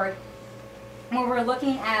from this work, where we're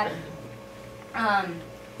looking at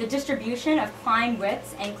the distribution of cline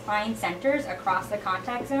widths and cline centers across the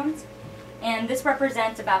contact zones. And this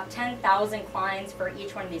represents about 10,000 clines for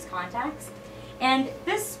each one of these contacts. And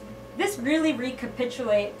this really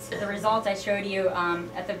recapitulates the results I showed you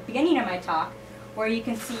at the beginning of my talk, where you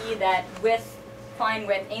can see that cline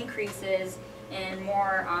width increases in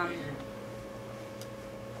more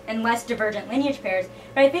and less divergent lineage pairs.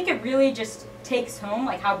 But I think it really just takes home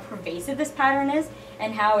like how pervasive this pattern is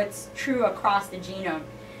and how it's true across the genome.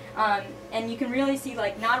 And you can really see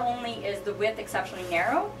like not only is the width exceptionally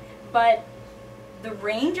narrow, but the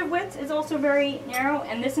range of widths is also very narrow.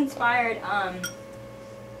 And this inspired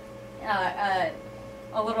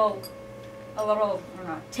a little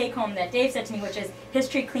take home that Dave said to me, which is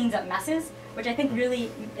history cleans up messes, which I think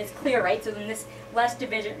really is clear, right? So in this less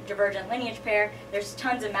divergent lineage pair, there's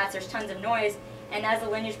tons of mess, there's tons of noise, and as the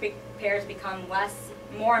lineage pairs become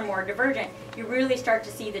more and more divergent, you really start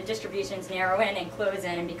to see the distributions narrow in and close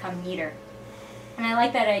in and become neater. And I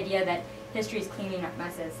like that idea that history is cleaning up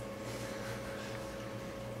messes.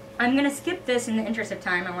 I'm going to skip this in the interest of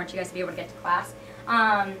time. I want you guys to be able to get to class.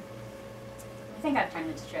 I think I have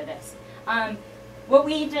time to share this. What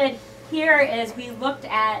we did here is we looked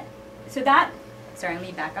at, let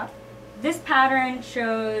me back up. This pattern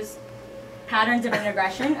shows patterns of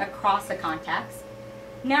integration across the contacts.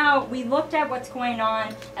 Now, we looked at what's going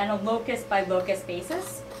on on a locus by locus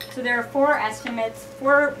basis. So there are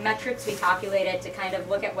 4 metrics we calculated to kind of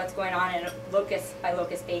look at what's going on in a locus by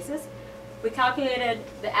locus basis. We calculated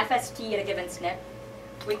the FST at a given SNP.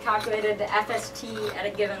 We calculated the FST at a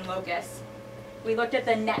given locus. We looked at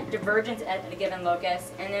the net divergence at a given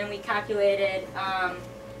locus, and then we calculated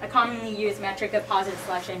a commonly used metric of positive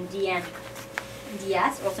selection, DN,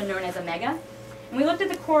 DS, also known as omega. And we looked at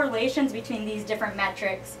the correlations between these different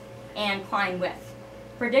metrics and cline width,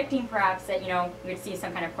 predicting perhaps that, we'd see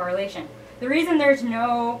some kind of correlation. The reason there's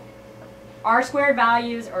no R-squared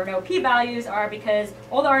values or no p-values are because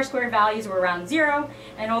all the R-squared values were around 0,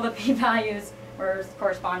 and all the p-values were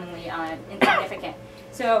correspondingly insignificant.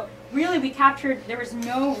 So really there was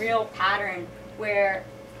no real pattern where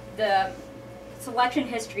the selection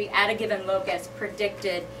history at a given locus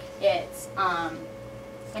predicted its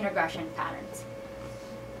integration patterns.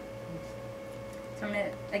 So I'm going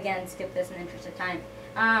to, again, skip this in the interest of time.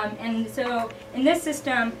 And so in this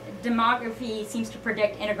system, demography seems to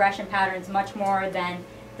predict integration patterns much more than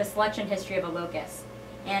the selection history of a locus.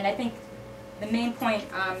 And I think the main point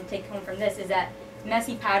take home from this is that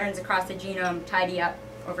messy patterns across the genome tidy up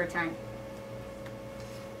over time.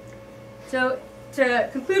 So to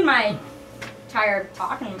conclude my entire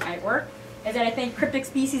talk and my work is that I think cryptic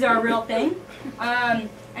species are a real thing. And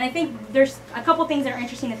I think there's a couple things that are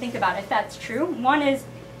interesting to think about if that's true. One is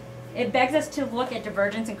it begs us to look at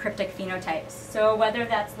divergence in cryptic phenotypes. So whether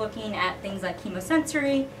that's looking at things like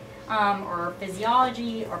chemosensory or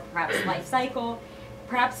physiology or perhaps life cycle,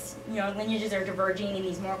 perhaps lineages are diverging in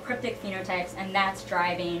these more cryptic phenotypes, and that's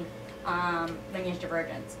driving lineage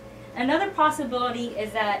divergence. Another possibility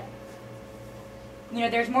is that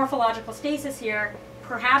there's morphological stasis here,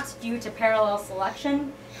 perhaps due to parallel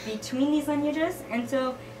selection between these lineages. And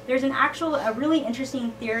so there's a really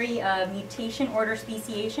interesting theory of mutation order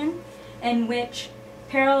speciation, in which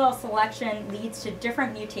parallel selection leads to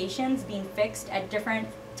different mutations being fixed at different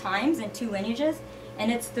times in 2 lineages.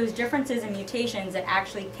 And it's those differences in mutations that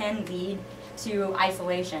actually can lead to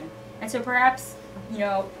isolation. And so perhaps,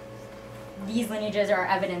 these lineages are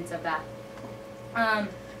evidence of that.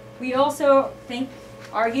 We also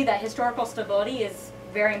argue that historical stability is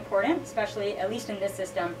very important, especially at least in this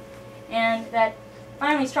system. And that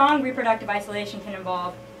finally, strong reproductive isolation can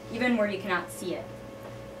involve even where you cannot see it.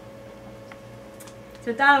 So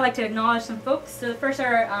with that, I'd like to acknowledge some folks. So the first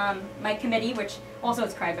are my committee, which also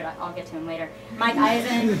is Craig, but I'll get to him later. Mike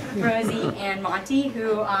Eisen, Rosie, and Monty,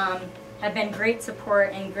 who have been great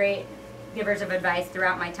support and great givers of advice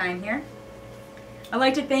throughout my time here. I'd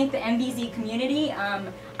like to thank the MVZ community.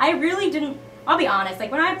 I really didn't, I'll be honest,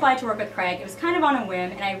 like when I applied to work with Craig, it was kind of on a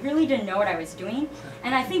whim, and I really didn't know what I was doing.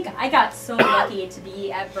 And I think I got so lucky to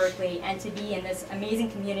be at Berkeley and to be in this amazing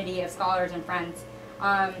community of scholars and friends.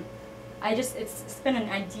 It's been an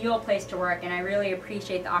ideal place to work, and I really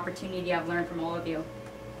appreciate the opportunity I've learned from all of you.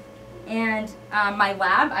 And my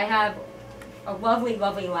lab, I have a lovely,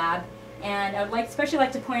 lovely lab, and I would especially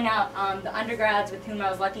like to point out the undergrads with whom I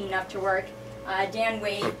was lucky enough to work, Dan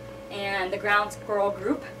Wade and the Ground Squirrel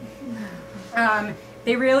group.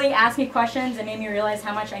 They really asked me questions and made me realize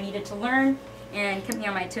how much I needed to learn and kept me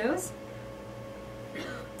on my toes.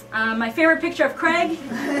 My favorite picture of Craig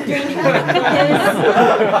during his yoga pose,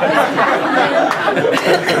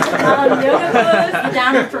 the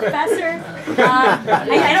downward professor.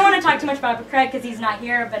 I don't want to talk too much about Craig because he's not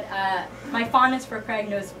here, but my fondness for Craig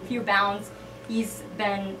knows few bounds. He's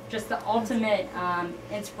been just the ultimate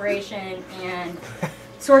inspiration and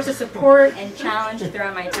source of support and challenge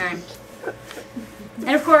throughout my time.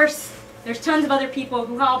 And of course, there's tons of other people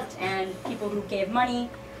who helped and people who gave money.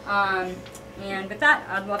 And with that,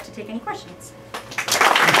 I'd love to take any questions.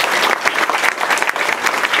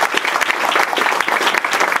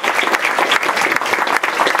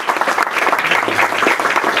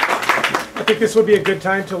 I think this would be a good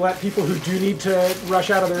time to let people who do need to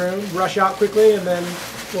rush out of the room rush out quickly, and then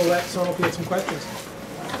we'll let Sonal field some questions.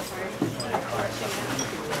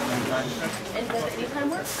 And does it anytime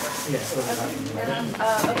work? Yes.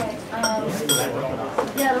 Okay.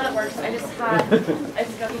 Yeah, that works. I just got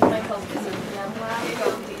into my phone busy.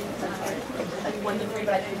 Like 1 to 3,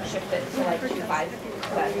 but I didn't shift it to like 2 to 5.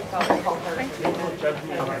 But I'll call her. Like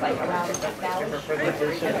around that.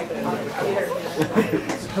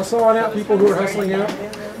 Hustle on out, people who are hustling out.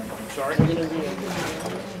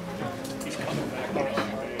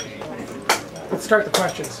 Let's start the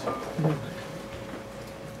questions.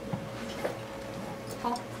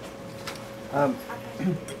 I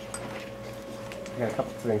got a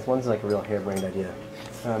couple of things. One's like a real harebrained idea.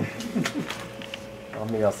 Well,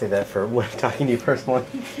 maybe I'll say that for when talking to you personally.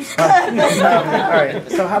 All right.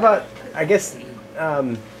 So how about, I guess,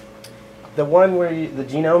 the one where the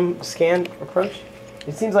genome scan approach?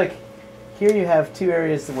 It seems like here you have two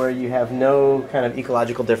areas where you have no kind of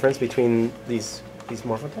ecological difference between these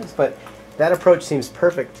morphotypes, but that approach seems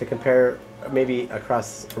perfect to compare maybe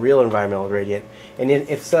across a real environmental gradient. And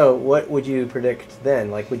if so, what would you predict then?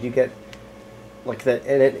 Like, would you get, like that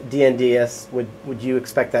in DNDS, would you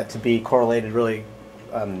expect that to be correlated really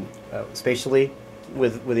spatially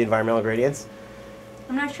with the environmental gradients?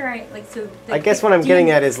 I'm not sure. I guess what I'm getting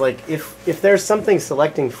at is like if there's something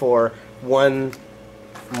selecting for one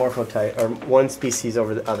morphotype or one species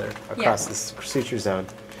over the other across this suture zone,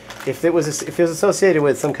 if it was associated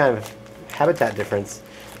with some kind of habitat difference,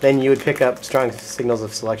 then you would pick up strong signals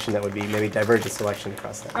of selection that would be maybe divergent selection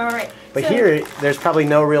across that. All right. But here, there's probably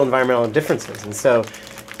no real environmental differences, and so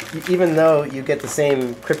even though you get the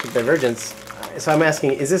same cryptic divergence, so I'm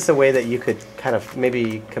asking, is this a way that you could kind of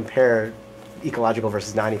maybe compare ecological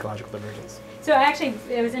versus non-ecological divergence? So actually,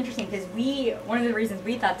 it was interesting because one of the reasons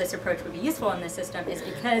we thought this approach would be useful in this system is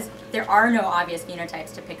because there are no obvious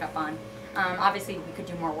phenotypes to pick up on. Obviously, we could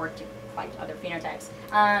do more work to find other phenotypes.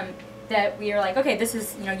 That we are like, okay, this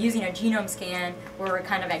is using a genome scan where we're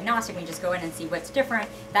kind of agnostic. We just go in and see what's different.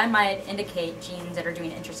 That might indicate genes that are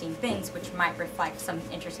doing interesting things, which might reflect some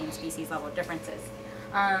interesting species level differences.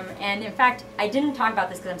 And in fact, I didn't talk about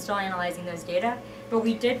this because I'm still analyzing those data, but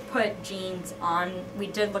we did put genes on. We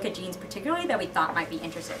did look at genes particularly that we thought might be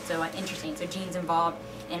interesting. So genes involved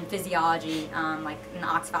in physiology, like an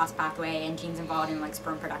oxphos pathway, and genes involved in like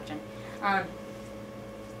sperm production.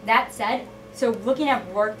 That said, so looking at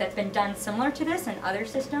work that's been done similar to this in other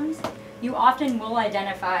systems, you often will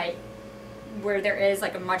identify where there is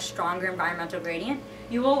like a much stronger environmental gradient.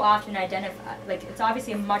 You will often identify, like it's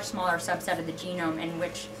obviously a much smaller subset of the genome in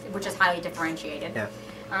which is highly differentiated. Yeah.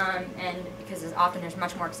 And because often there's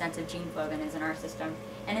much more extensive gene flow than is in our system.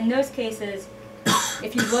 And in those cases,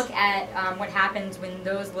 if you look at what happens when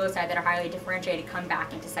those loci that are highly differentiated come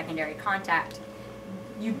back into secondary contact,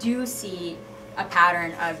 you do see a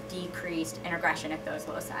pattern of decreased integration at those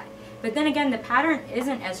loci. But then again, the pattern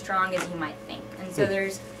isn't as strong as you might think. And so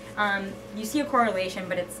there's, you see a correlation,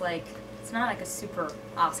 but it's like, It's not like a super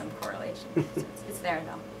awesome correlation. So it's there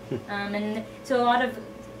though. And so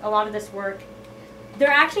a lot of this work, there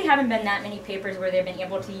actually haven't been that many papers where they've been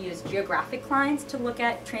able to use geographic lines to look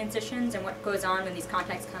at transitions and what goes on when these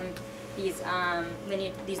contacts come, these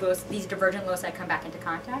divergent loci come back into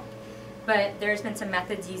contact. But there's been some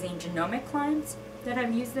methods using genomic lines that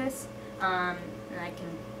have used this, and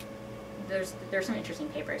there's some interesting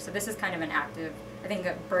papers. So this is kind of an active, I think,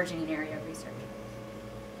 a burgeoning area of research.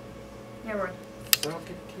 Yeah, Roy. So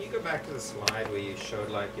can you go back to the slide where you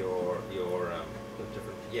showed like your the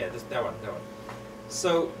different, that one.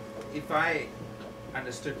 So if I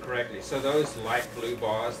understood correctly, so those light blue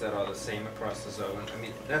bars that are the same across the zone, I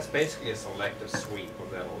mean, that's basically a selective sweep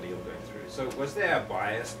of that allele going through. So was there a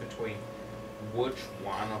bias between which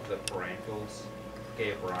one of the parentals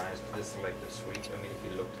gave rise to the selective sweep? I mean,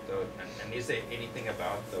 if you looked at those, and is there anything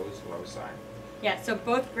about those loci? Yeah, so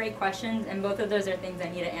both great questions, and both of those are things I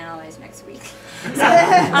need to analyze next week. So,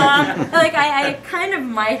 I kind of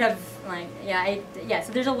might have,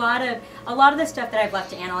 so there's a lot of the stuff that I've left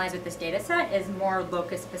to analyze with this data set is more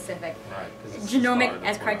locus specific. Right. Genomic,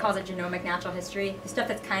 as Craig calls it, genomic natural history. The stuff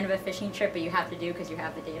that's kind of a fishing trip, but you have to do because you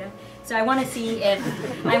have the data. So I want to see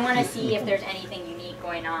if there's anything unique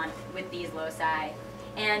going on with these loci.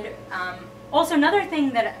 And also another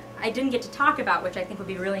thing that I didn't get to talk about, which I think would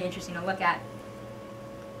be really interesting to look at,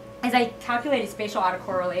 is I calculated spatial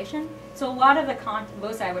autocorrelation. So a lot of the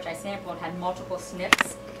loci which I sampled had multiple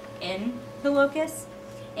SNPs in the locus,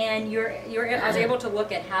 and I was able to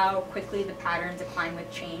look at how quickly the patterns of climb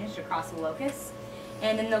width changed across the locus.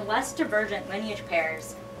 And in the less divergent lineage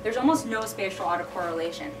pairs, there's almost no spatial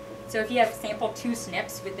autocorrelation. So if you have sampled 2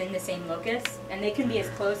 SNPs within the same locus, and they can be as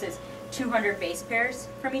close as 200 base pairs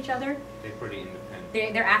from each other, They're pretty independent.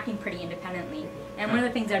 they're acting pretty independently. And one of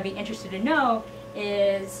the things I'd be interested to know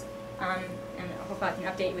is, and hopefully I can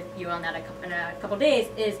update with you on that in a couple days,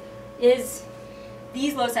 is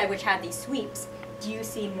these loci which have these sweeps, do you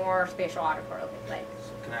see more spatial autocorrelation?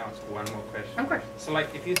 So can I ask one more question? Of course. So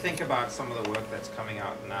like if you think about some of the work that's coming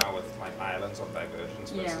out now with like islands of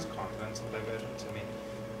divergence versus continents of divergence, I mean,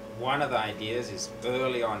 one of the ideas is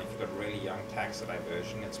early on, if you've got really young taxa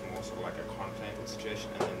diversion, it's more sort of like a continental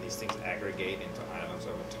situation, and then these things aggregate into islands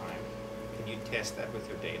over time. Can you test that with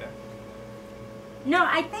your data? No,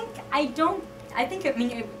 I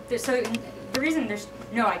mean, so the reason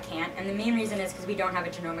I can't, and the main reason is because we don't have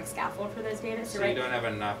a genomic scaffold for those data. So you don't have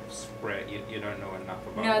enough spread, you don't know enough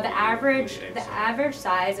about. No, the average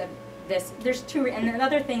size of this, there's two, and the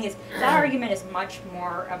other thing is, that argument is much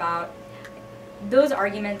more about, those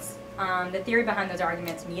arguments, the theory behind those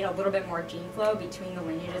arguments need a little bit more gene flow between the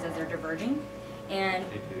lineages as they're diverging. And,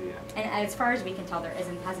 and as far as we can tell,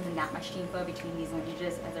 hasn't been that much gene flow between these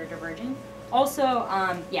lineages as they're diverging. Also,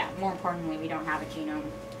 more importantly, we don't have a genome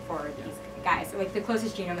for these guys. So, like, the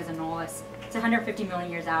closest genome is Anolis. It's 150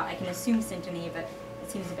 million years out. I can assume synteny, but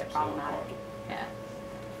it seems a bit problematic. Yeah.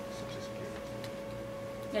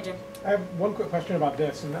 Yeah, Jim. I have one quick question about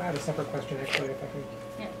this, and I have a separate question actually, if I can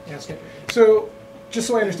ask it. So, just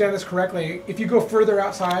so I understand this correctly, if you go further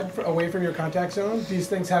outside, away from your contact zone, these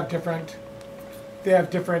things have different. They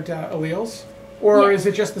have different alleles, or is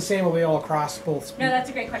it just the same allele across both? No,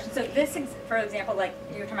 that's a great question. So this, for example, like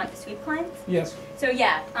you were talking about the sweep clines. Yes. So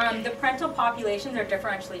yeah, the parental populations are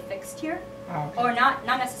differentially fixed here, or not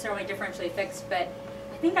necessarily differentially fixed, but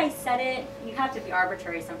I think I said it. You have to be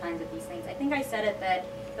arbitrary sometimes with these things. I think I said it that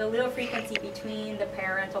the allele frequency between the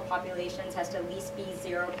parental populations has to at least be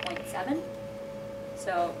 0.7.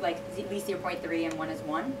 So like at least 0.3 and 1 is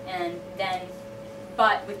 1, and then.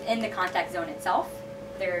 But within the contact zone itself,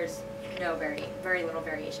 there's very little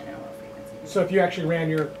variation in allele frequency. So if you actually ran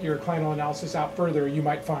your clinal analysis out further, you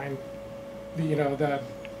might find that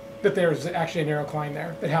there's actually a narrow cline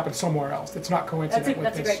there that happens somewhere else. It's not coincident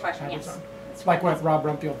with this. That's a great question. Yes. Like what Rob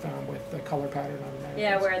Rumfield found with the color pattern on there.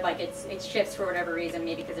 Yeah, where like it shifts for whatever reason,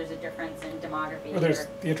 maybe because there's a difference in demography. Or there's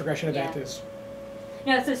the integration event is.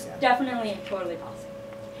 No, it's just definitely totally possible.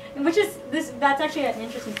 And that's actually an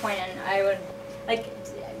interesting point, and I would.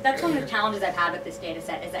 That's one of the challenges I've had with this data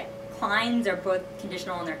set is that clines are both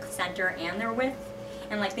conditional in their center and their width.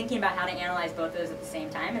 And like thinking about how to analyze both those at the same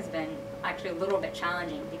time has been actually a little bit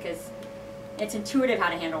challenging because it's intuitive how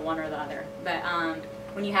to handle one or the other. But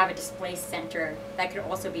when you have a displaced center, that could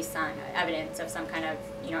also be some evidence of some kind of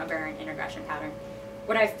aberrant integration pattern.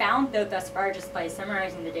 What I've found though thus far, just by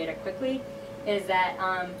summarizing the data quickly, is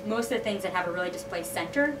that most of the things that have a really displaced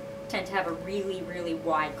center tend to have a really, really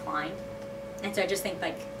wide cline. And so I just think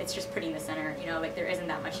like it's just putting the center, like there isn't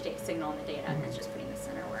that much signal in the data, and it's just putting the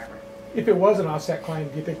center wherever. If it was an offset cline,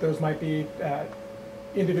 do you think those might be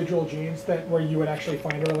individual genes that where you would actually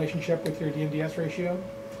find a relationship with your DNDS ratio,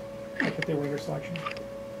 like if they were in your selection?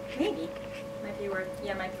 Maybe. Might be worth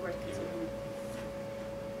considering.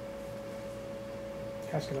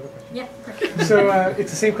 Ask another question. Yeah, of course. So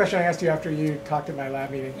it's the same question I asked you after you talked at my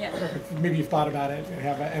lab meeting. Yeah. Maybe you've thought about it and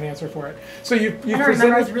have an answer for it. So you I don't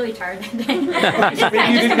remember. I was really tired that day. I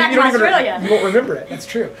just you got back to Australia. You won't remember it. That's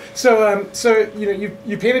true. So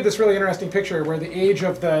you painted this really interesting picture where the age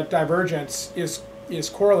of the divergence is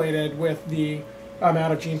correlated with the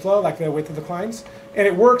amount of gene flow, like the width of the clines, and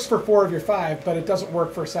it works for 4 of your 5, but it doesn't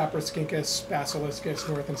work for Saproscincus, Basiliscus,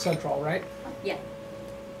 North and Central, right? Yeah.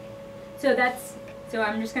 So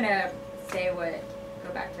I'm just gonna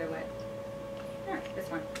go back to this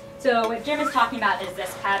one. So what Jim is talking about is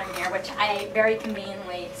this pattern here, which I very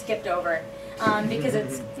conveniently skipped over because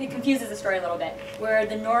it confuses the story a little bit. Where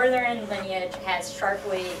the northern lineage has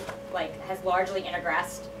has largely integrated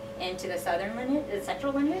into the southern lineage, the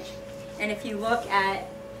central lineage. And if you look at,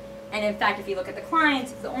 in fact, if you look at the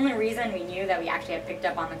clines, the only reason we knew that we actually had picked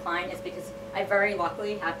up on the cline is because I very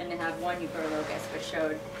luckily happened to have one nuclear locus which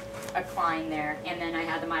showed a cline there, and then I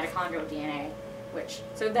had the mitochondrial DNA,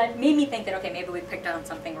 so that made me think that, okay, maybe we picked up on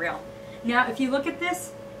something real. Now, if you look at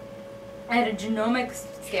this at a genomic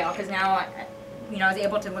scale, because now, I was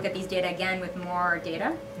able to look at these data again with more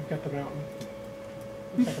data. You've got the mountain.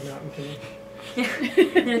 It's like a mountain to me.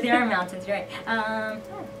 Yeah, there are mountains, right? There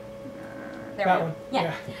that we go. one.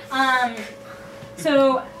 Yeah.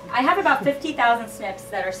 So I have about 50,000 SNPs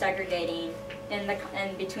that are segregating in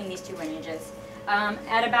between these two lineages.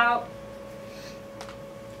 At about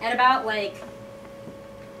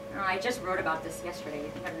I just wrote about this yesterday. I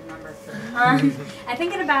think I remember. I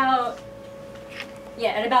think at about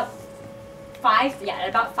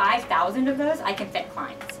 5,000 of those I can fit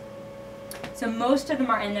clines. So most of them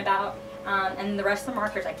are in and the rest of the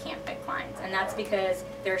markers I can't fit clines, and that's because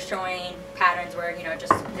they're showing patterns where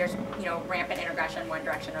there's rampant integration in one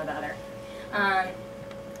direction or the other.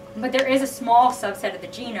 But there is a small subset of the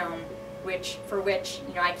genome for which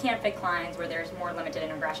I can't fit clines where there's more limited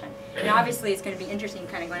integration. And obviously it's going to be interesting,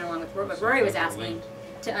 kind of going along with what Rory was asking,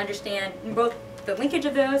 to understand both the linkage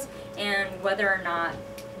of those and whether or not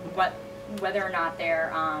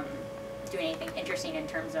they're doing anything interesting in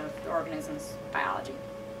terms of the organism's biology.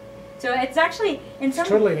 So it's actually It's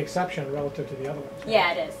totally an exception relative to the other ones. Right?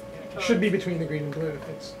 Yeah, it is. It should be between the green and blue if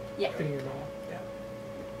it's fitting your model. Yeah.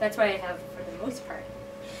 That's what I have for the most part.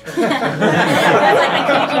 That's like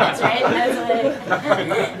the craziness,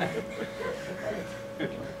 right?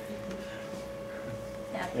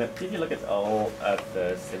 Yeah, if you look at all at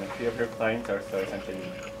the symmetry of your clients, or so essentially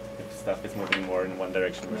if stuff is moving more in one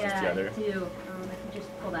direction versus the other. Yeah, I do. I can just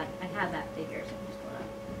pull that. I have that figure, so I can just pull it up.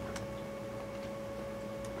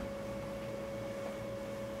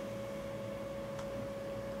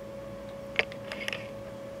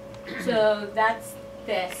 So that's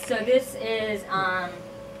this. So this is,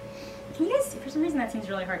 can you guys, for some reason that seems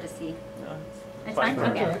really hard to see. No, It's fine?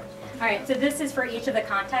 Okay. All right, so this is for each of the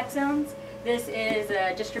contact zones. This is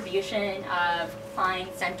a distribution of Klein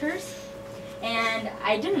centers. And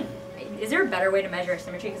is there a better way to measure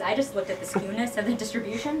symmetry? Because I just looked at the skewness of the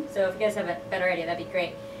distribution. So if you guys have a better idea, that'd be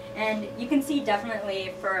great. And you can see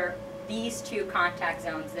definitely for these two contact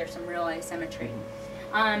zones, there's some real asymmetry.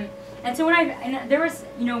 And so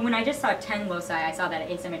when I just saw 10 loci, I saw that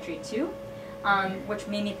asymmetry too, which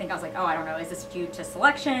made me think, I was like, oh, I don't know, is this due to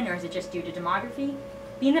selection or is it just due to demography?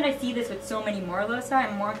 Being that I see this with so many more loci,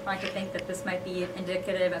 I'm more inclined to think that this might be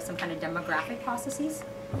indicative of some kind of demographic processes.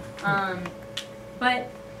 But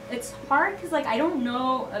it's hard because I don't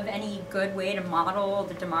know of any good way to model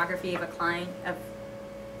the demography of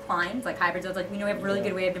clines, like hybrid zones. We know we have a really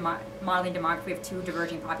good way of modeling demography of two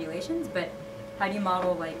diverging populations, but how do you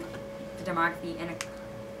model the demography in a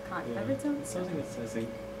hybrid zone? It's something that I think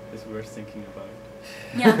is worth thinking about.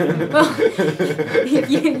 Yeah, well, if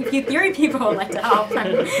you theory people would like to help,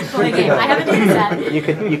 then play a game. I have a data set.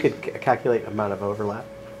 You could calculate amount of overlap.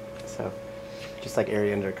 So just like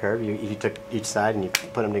area under a curve, you took each side and you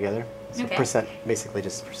put them together. So Okay. percent, basically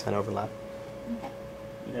just percent overlap. Okay.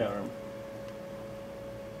 Yeah, I don't know.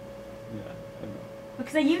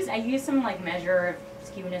 Because I use some measure of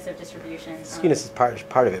skewness of distribution. Skewness is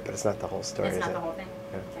part of it, but it's not the whole story. It's is not it? the whole thing.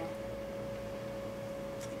 Yeah. Okay.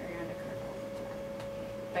 Area under curve.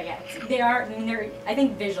 But yeah, they are. I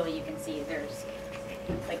think visually you can see there's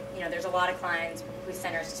there's a lot of clients whose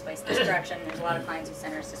centers displace this direction. There's a lot of clients whose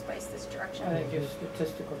centers displace this direction. I think your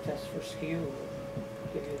statistical test for skew will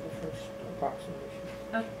give you the first approximation.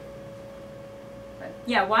 Okay. But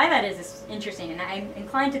yeah, why that is interesting, and I'm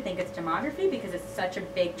inclined to think it's demography because it's such a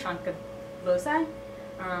big chunk of loci.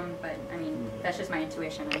 But I mean, that's just my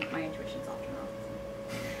intuition, and my intuition's often wrong.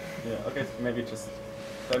 So. Yeah, okay, so maybe just,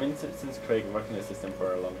 so I mean, since Craig worked in the system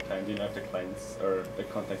for a long time, do you know if the clients or the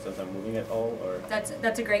context zones are moving at all, or?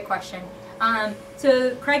 That's a great question.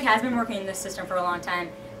 So Craig has been working in this system for a long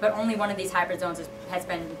time, but only one of these hybrid zones has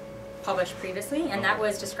been published previously, and that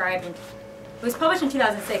was described in, it was published in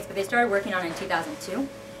 2006, but they started working on it in 2002,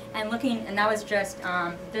 and that was just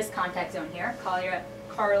this contact zone here, Carlia.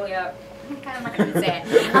 I'm not going to say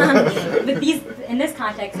it. But in this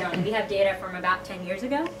context zone, we have data from about 10 years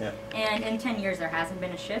ago, and in 10 years there hasn't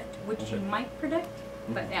been a shift, which you might predict.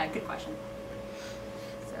 But yeah, good question.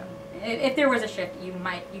 So if there was a shift, you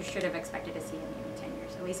should have expected to see it maybe 10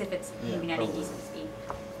 years, at least if it's moving at a decent speed.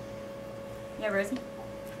 Yeah, Rosie?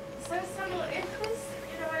 So Sonal, if this,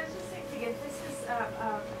 I was just thinking, if this is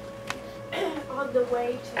on the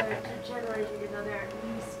way to generating another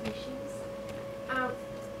new species,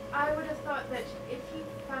 I would have thought that if you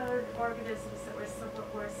found organisms that were somewhat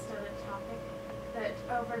more stenotopic, that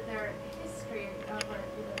over their history, over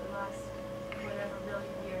the last whatever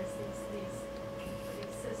million years, these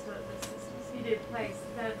systems you did place,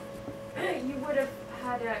 then you would have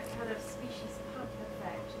had a kind of species pump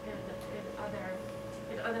effect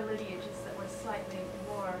in other lineages that were slightly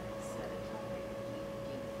more stenotopic.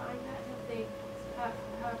 Do you find that?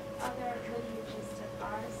 Have other lineages that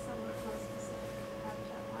are somewhat more specific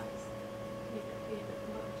habitat-wise been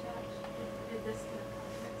looked at in this kind of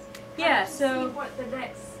context? Yeah, so see what the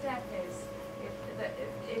next step is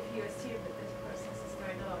if you assume that this process is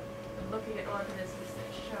going on, and looking at organisms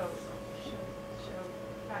that show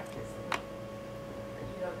factors that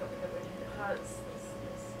would enhance this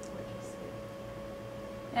what you see.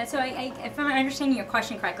 Yeah, so if I'm understanding your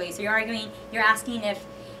question correctly, so you're asking if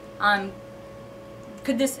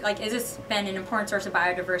could this, is this been an important source of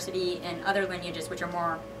biodiversity in other lineages which are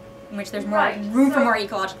more, in which there's more room for more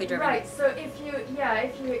ecologically driven? Right. So if you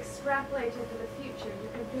extrapolate into the future, you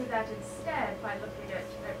can do that instead by looking at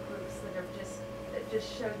groups that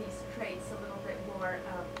just show these traits a little bit more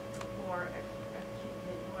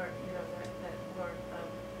acutely,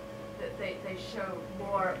 that they show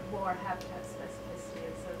more habitat specificity,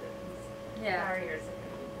 and so that these barriers are going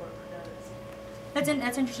to be more pronounced. That's an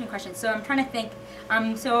interesting question. So I'm trying to think.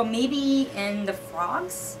 So maybe in the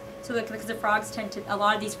frogs. So because the frogs a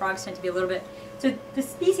lot of these frogs tend to be a little bit. So the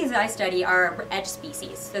species that I study are edge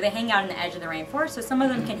species. So they hang out in the edge of the rainforest. So some of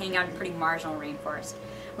them can hang out in pretty marginal rainforest.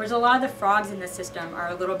 Whereas a lot of the frogs in the system are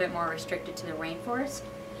a little bit more restricted to the rainforest.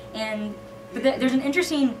 But there's an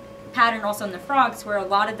interesting pattern also in the frogs where a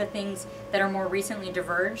lot of the things that are more recently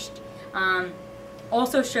diverged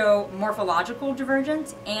also show morphological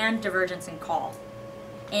divergence and divergence in call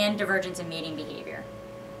and divergence in mating behavior.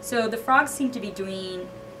 So the frogs seem to be doing,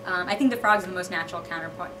 I think the frogs are the most natural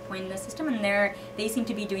counterpoint in the system, and they seem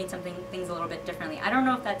to be doing things a little bit differently. I don't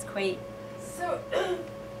know if that's quite... So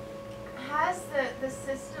has the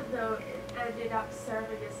system though ended up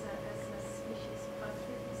serving as a species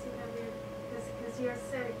function? You see what I mean? Because you're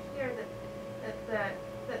saying here that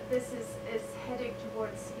this is heading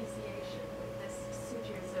towards speciation. This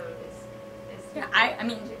suture zone is I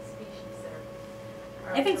mean, species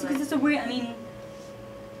are I think because it's a weird. I mean,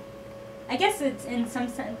 I guess it's in some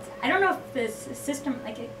sense. I don't know if this system,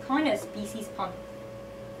 calling it a species pump,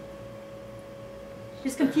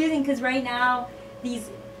 just confusing because right now these.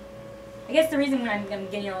 I guess the reason when I'm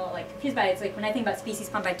getting a little confused by it is when I think about species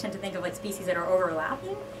pump, I tend to think of species that are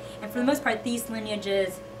overlapping, and for the most part, these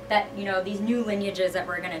lineages that these new lineages that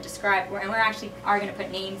we're going to describe, and we're actually going to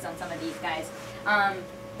put names on some of these guys.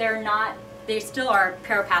 They're not. They still are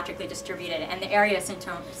parapatrically distributed, and the area of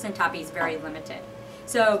syntopy is very limited.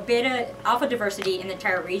 So alpha diversity in the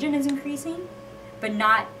entire region is increasing, but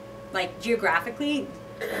not geographically.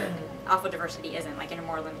 Alpha diversity isn't in a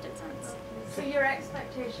more limited sense. So your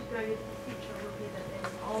expectation going into the future will be that they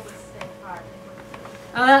will always stay apart.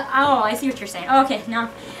 Oh, I see what you're saying. Oh, okay, no,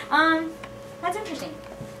 that's interesting.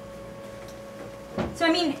 So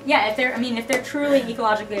I mean, yeah, if they're truly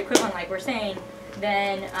ecologically equivalent, like we're saying,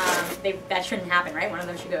 then that shouldn't happen, right? One of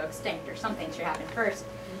them should go extinct, or something should happen first.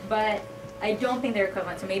 But I don't think they're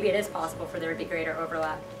equivalent, so maybe it is possible for there to be greater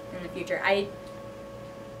overlap in the future.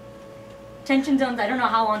 Tension zones, I don't know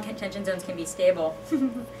how long tension zones can be stable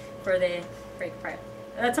for the break apart.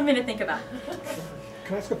 That's something to think about.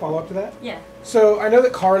 Can I ask a follow-up to that? Yeah. So I know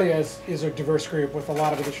that Carlia is a diverse group with a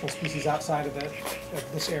lot of additional species outside of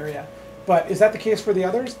this area. But is that the case for the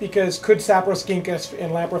others? Because could Saproscincus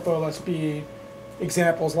and Lamprotholus be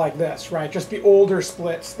examples like this, right? Just the older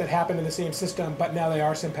splits that happen in the same system, but now they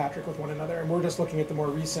are sympatric with one another, and we're just looking at the more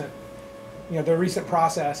recent, the recent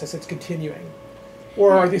process as it's continuing.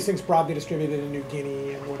 Or are these things broadly distributed in New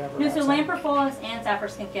Guinea and whatever? No, so outside? Lamprifolis and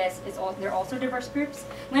Sapropscincus, they're also diverse groups.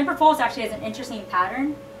 Lamprifolis actually has an interesting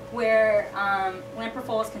pattern where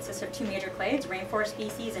Lamprifolis consists of two major clades, rainforest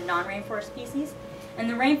species and non-rainforest species. And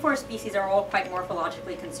the rainforest species are all quite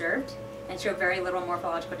morphologically conserved and show very little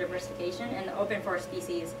morphological diversification, and the open forest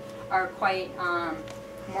species are quite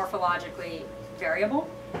morphologically variable.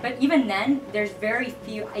 But even then, there's very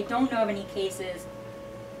few, I don't know of any cases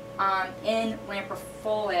in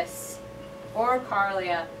Lamprifolis or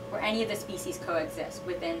Carlia where any of the species coexist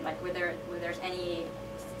within, like where there's any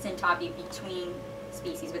syntopy between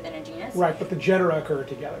species within a genus. Right, but the genera occur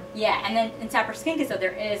together. Yeah, and then in Sapropscincus, though,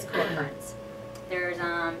 there is co-occurrence. There's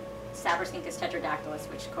Sapropscincus tetradactylus,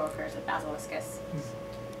 which co-occurs with Basiliscus.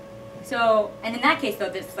 So, and in that case, though,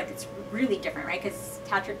 it's really different, right? Because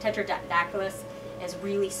tetradactylus is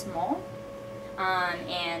really small,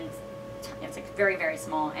 and it's like very, very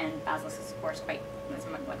small, and Basiliscus, of course, it's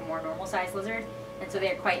like a more normal-sized lizard, and so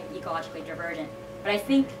they're quite ecologically divergent. But I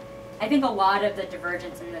think a lot of the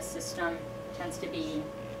divergence in this system tends to be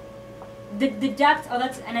the depth. Oh,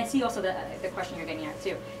 and I see also the question you're getting at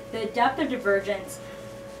too. The depth of divergence.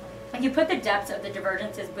 When you put the depths of the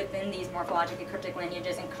divergences within these morphologically cryptic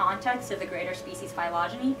lineages in context of the greater species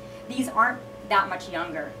phylogeny, these aren't that much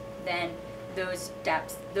younger than those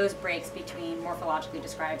depths, those breaks between morphologically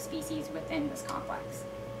described species within this complex.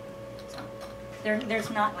 So there's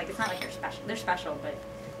not like, it's not like they're special. They're special, but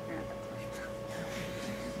they're not that special.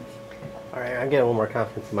 All right, I'm getting a little more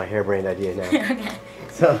confidence in my harebrained idea now. Okay.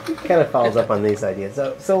 So kind of follows up on these ideas.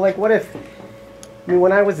 So like, what if? I mean,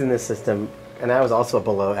 when I was in this system, and I was also a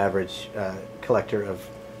below average collector of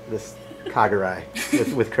this Kaguri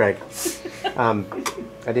with Craig. I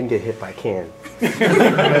didn't get hit by a can.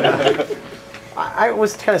 I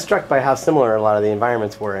was kind of struck by how similar a lot of the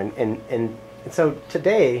environments were. And so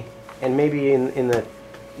today, and maybe in the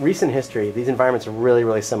recent history, these environments are really,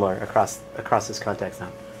 really similar across this context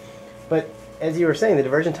now. But as you were saying, the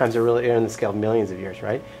divergent times are really in the scale of millions of years,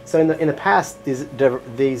 right? So in the past,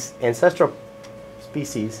 these ancestral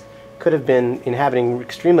species could have been inhabiting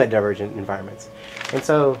extremely divergent environments. And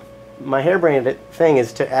so my harebrained thing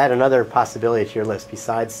is to add another possibility to your list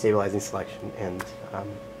besides stabilizing selection and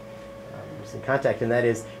recent contact, and that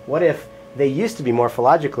is, what if they used to be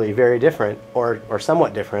morphologically very different or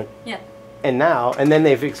somewhat different, Yeah. and then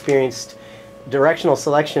they've experienced directional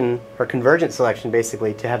selection or convergent selection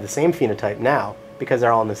basically to have the same phenotype now because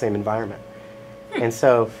they're all in the same environment. And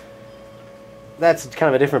so that's kind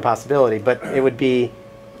of a different possibility, but it would be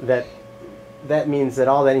that means that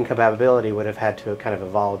all that incompatibility would have had to have kind of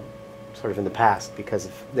evolved sort of in the past, because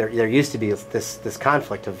there used to be this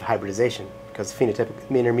conflict of hybridization, because phenotypic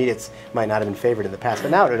intermediates might not have been favored in the past, but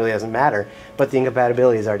now it really doesn't matter, but the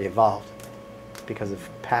incompatibility has already evolved because of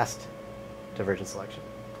past divergent selection.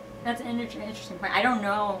 That's an interesting point. I don't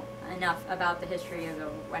know enough about the history of the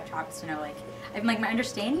wet tropics to know, my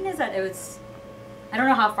understanding is that it was, I don't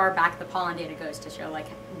know how far back the pollen data goes to show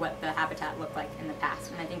what the habitat looked like in the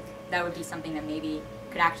past, and I think that would be something that maybe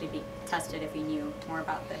could actually be tested if we knew more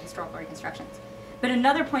about the historical reconstructions. But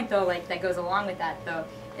another point though, that goes along with that though,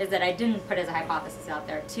 is that I didn't put as a hypothesis out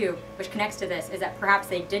there too, which connects to this, is that perhaps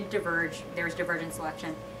they did diverge, there was divergent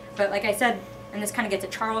selection. But like I said, and this kind of gets to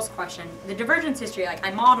Charles' question, the divergence history,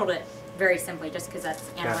 I modeled it very simply just because that's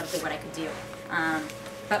analytically what I could do.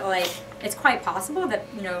 But it's quite possible that,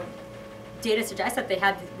 data suggests that they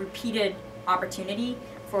had repeated opportunity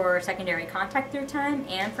for secondary contact through time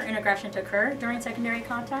and for integration to occur during secondary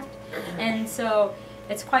contact. And so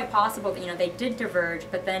it's quite possible that, they did diverge,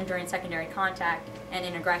 but then during secondary contact and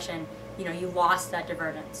integration, you lost that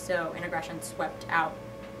divergence. So integration swept out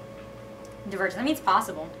divergence. I mean, it's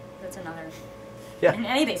possible. That's another, yeah. And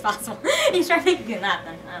anything's possible. You start thinking that,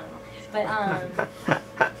 then I don't know. But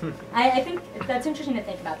I think that's interesting to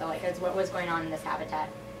think about though, as what was going on in this habitat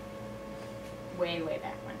way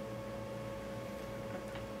back when.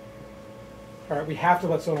 All right, we have to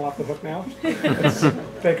let Sonal off the hook now. Let's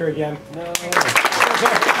thank her again. No.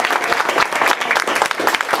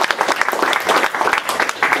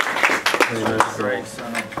 Great.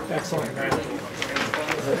 Excellent.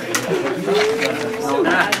 No,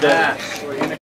 not that.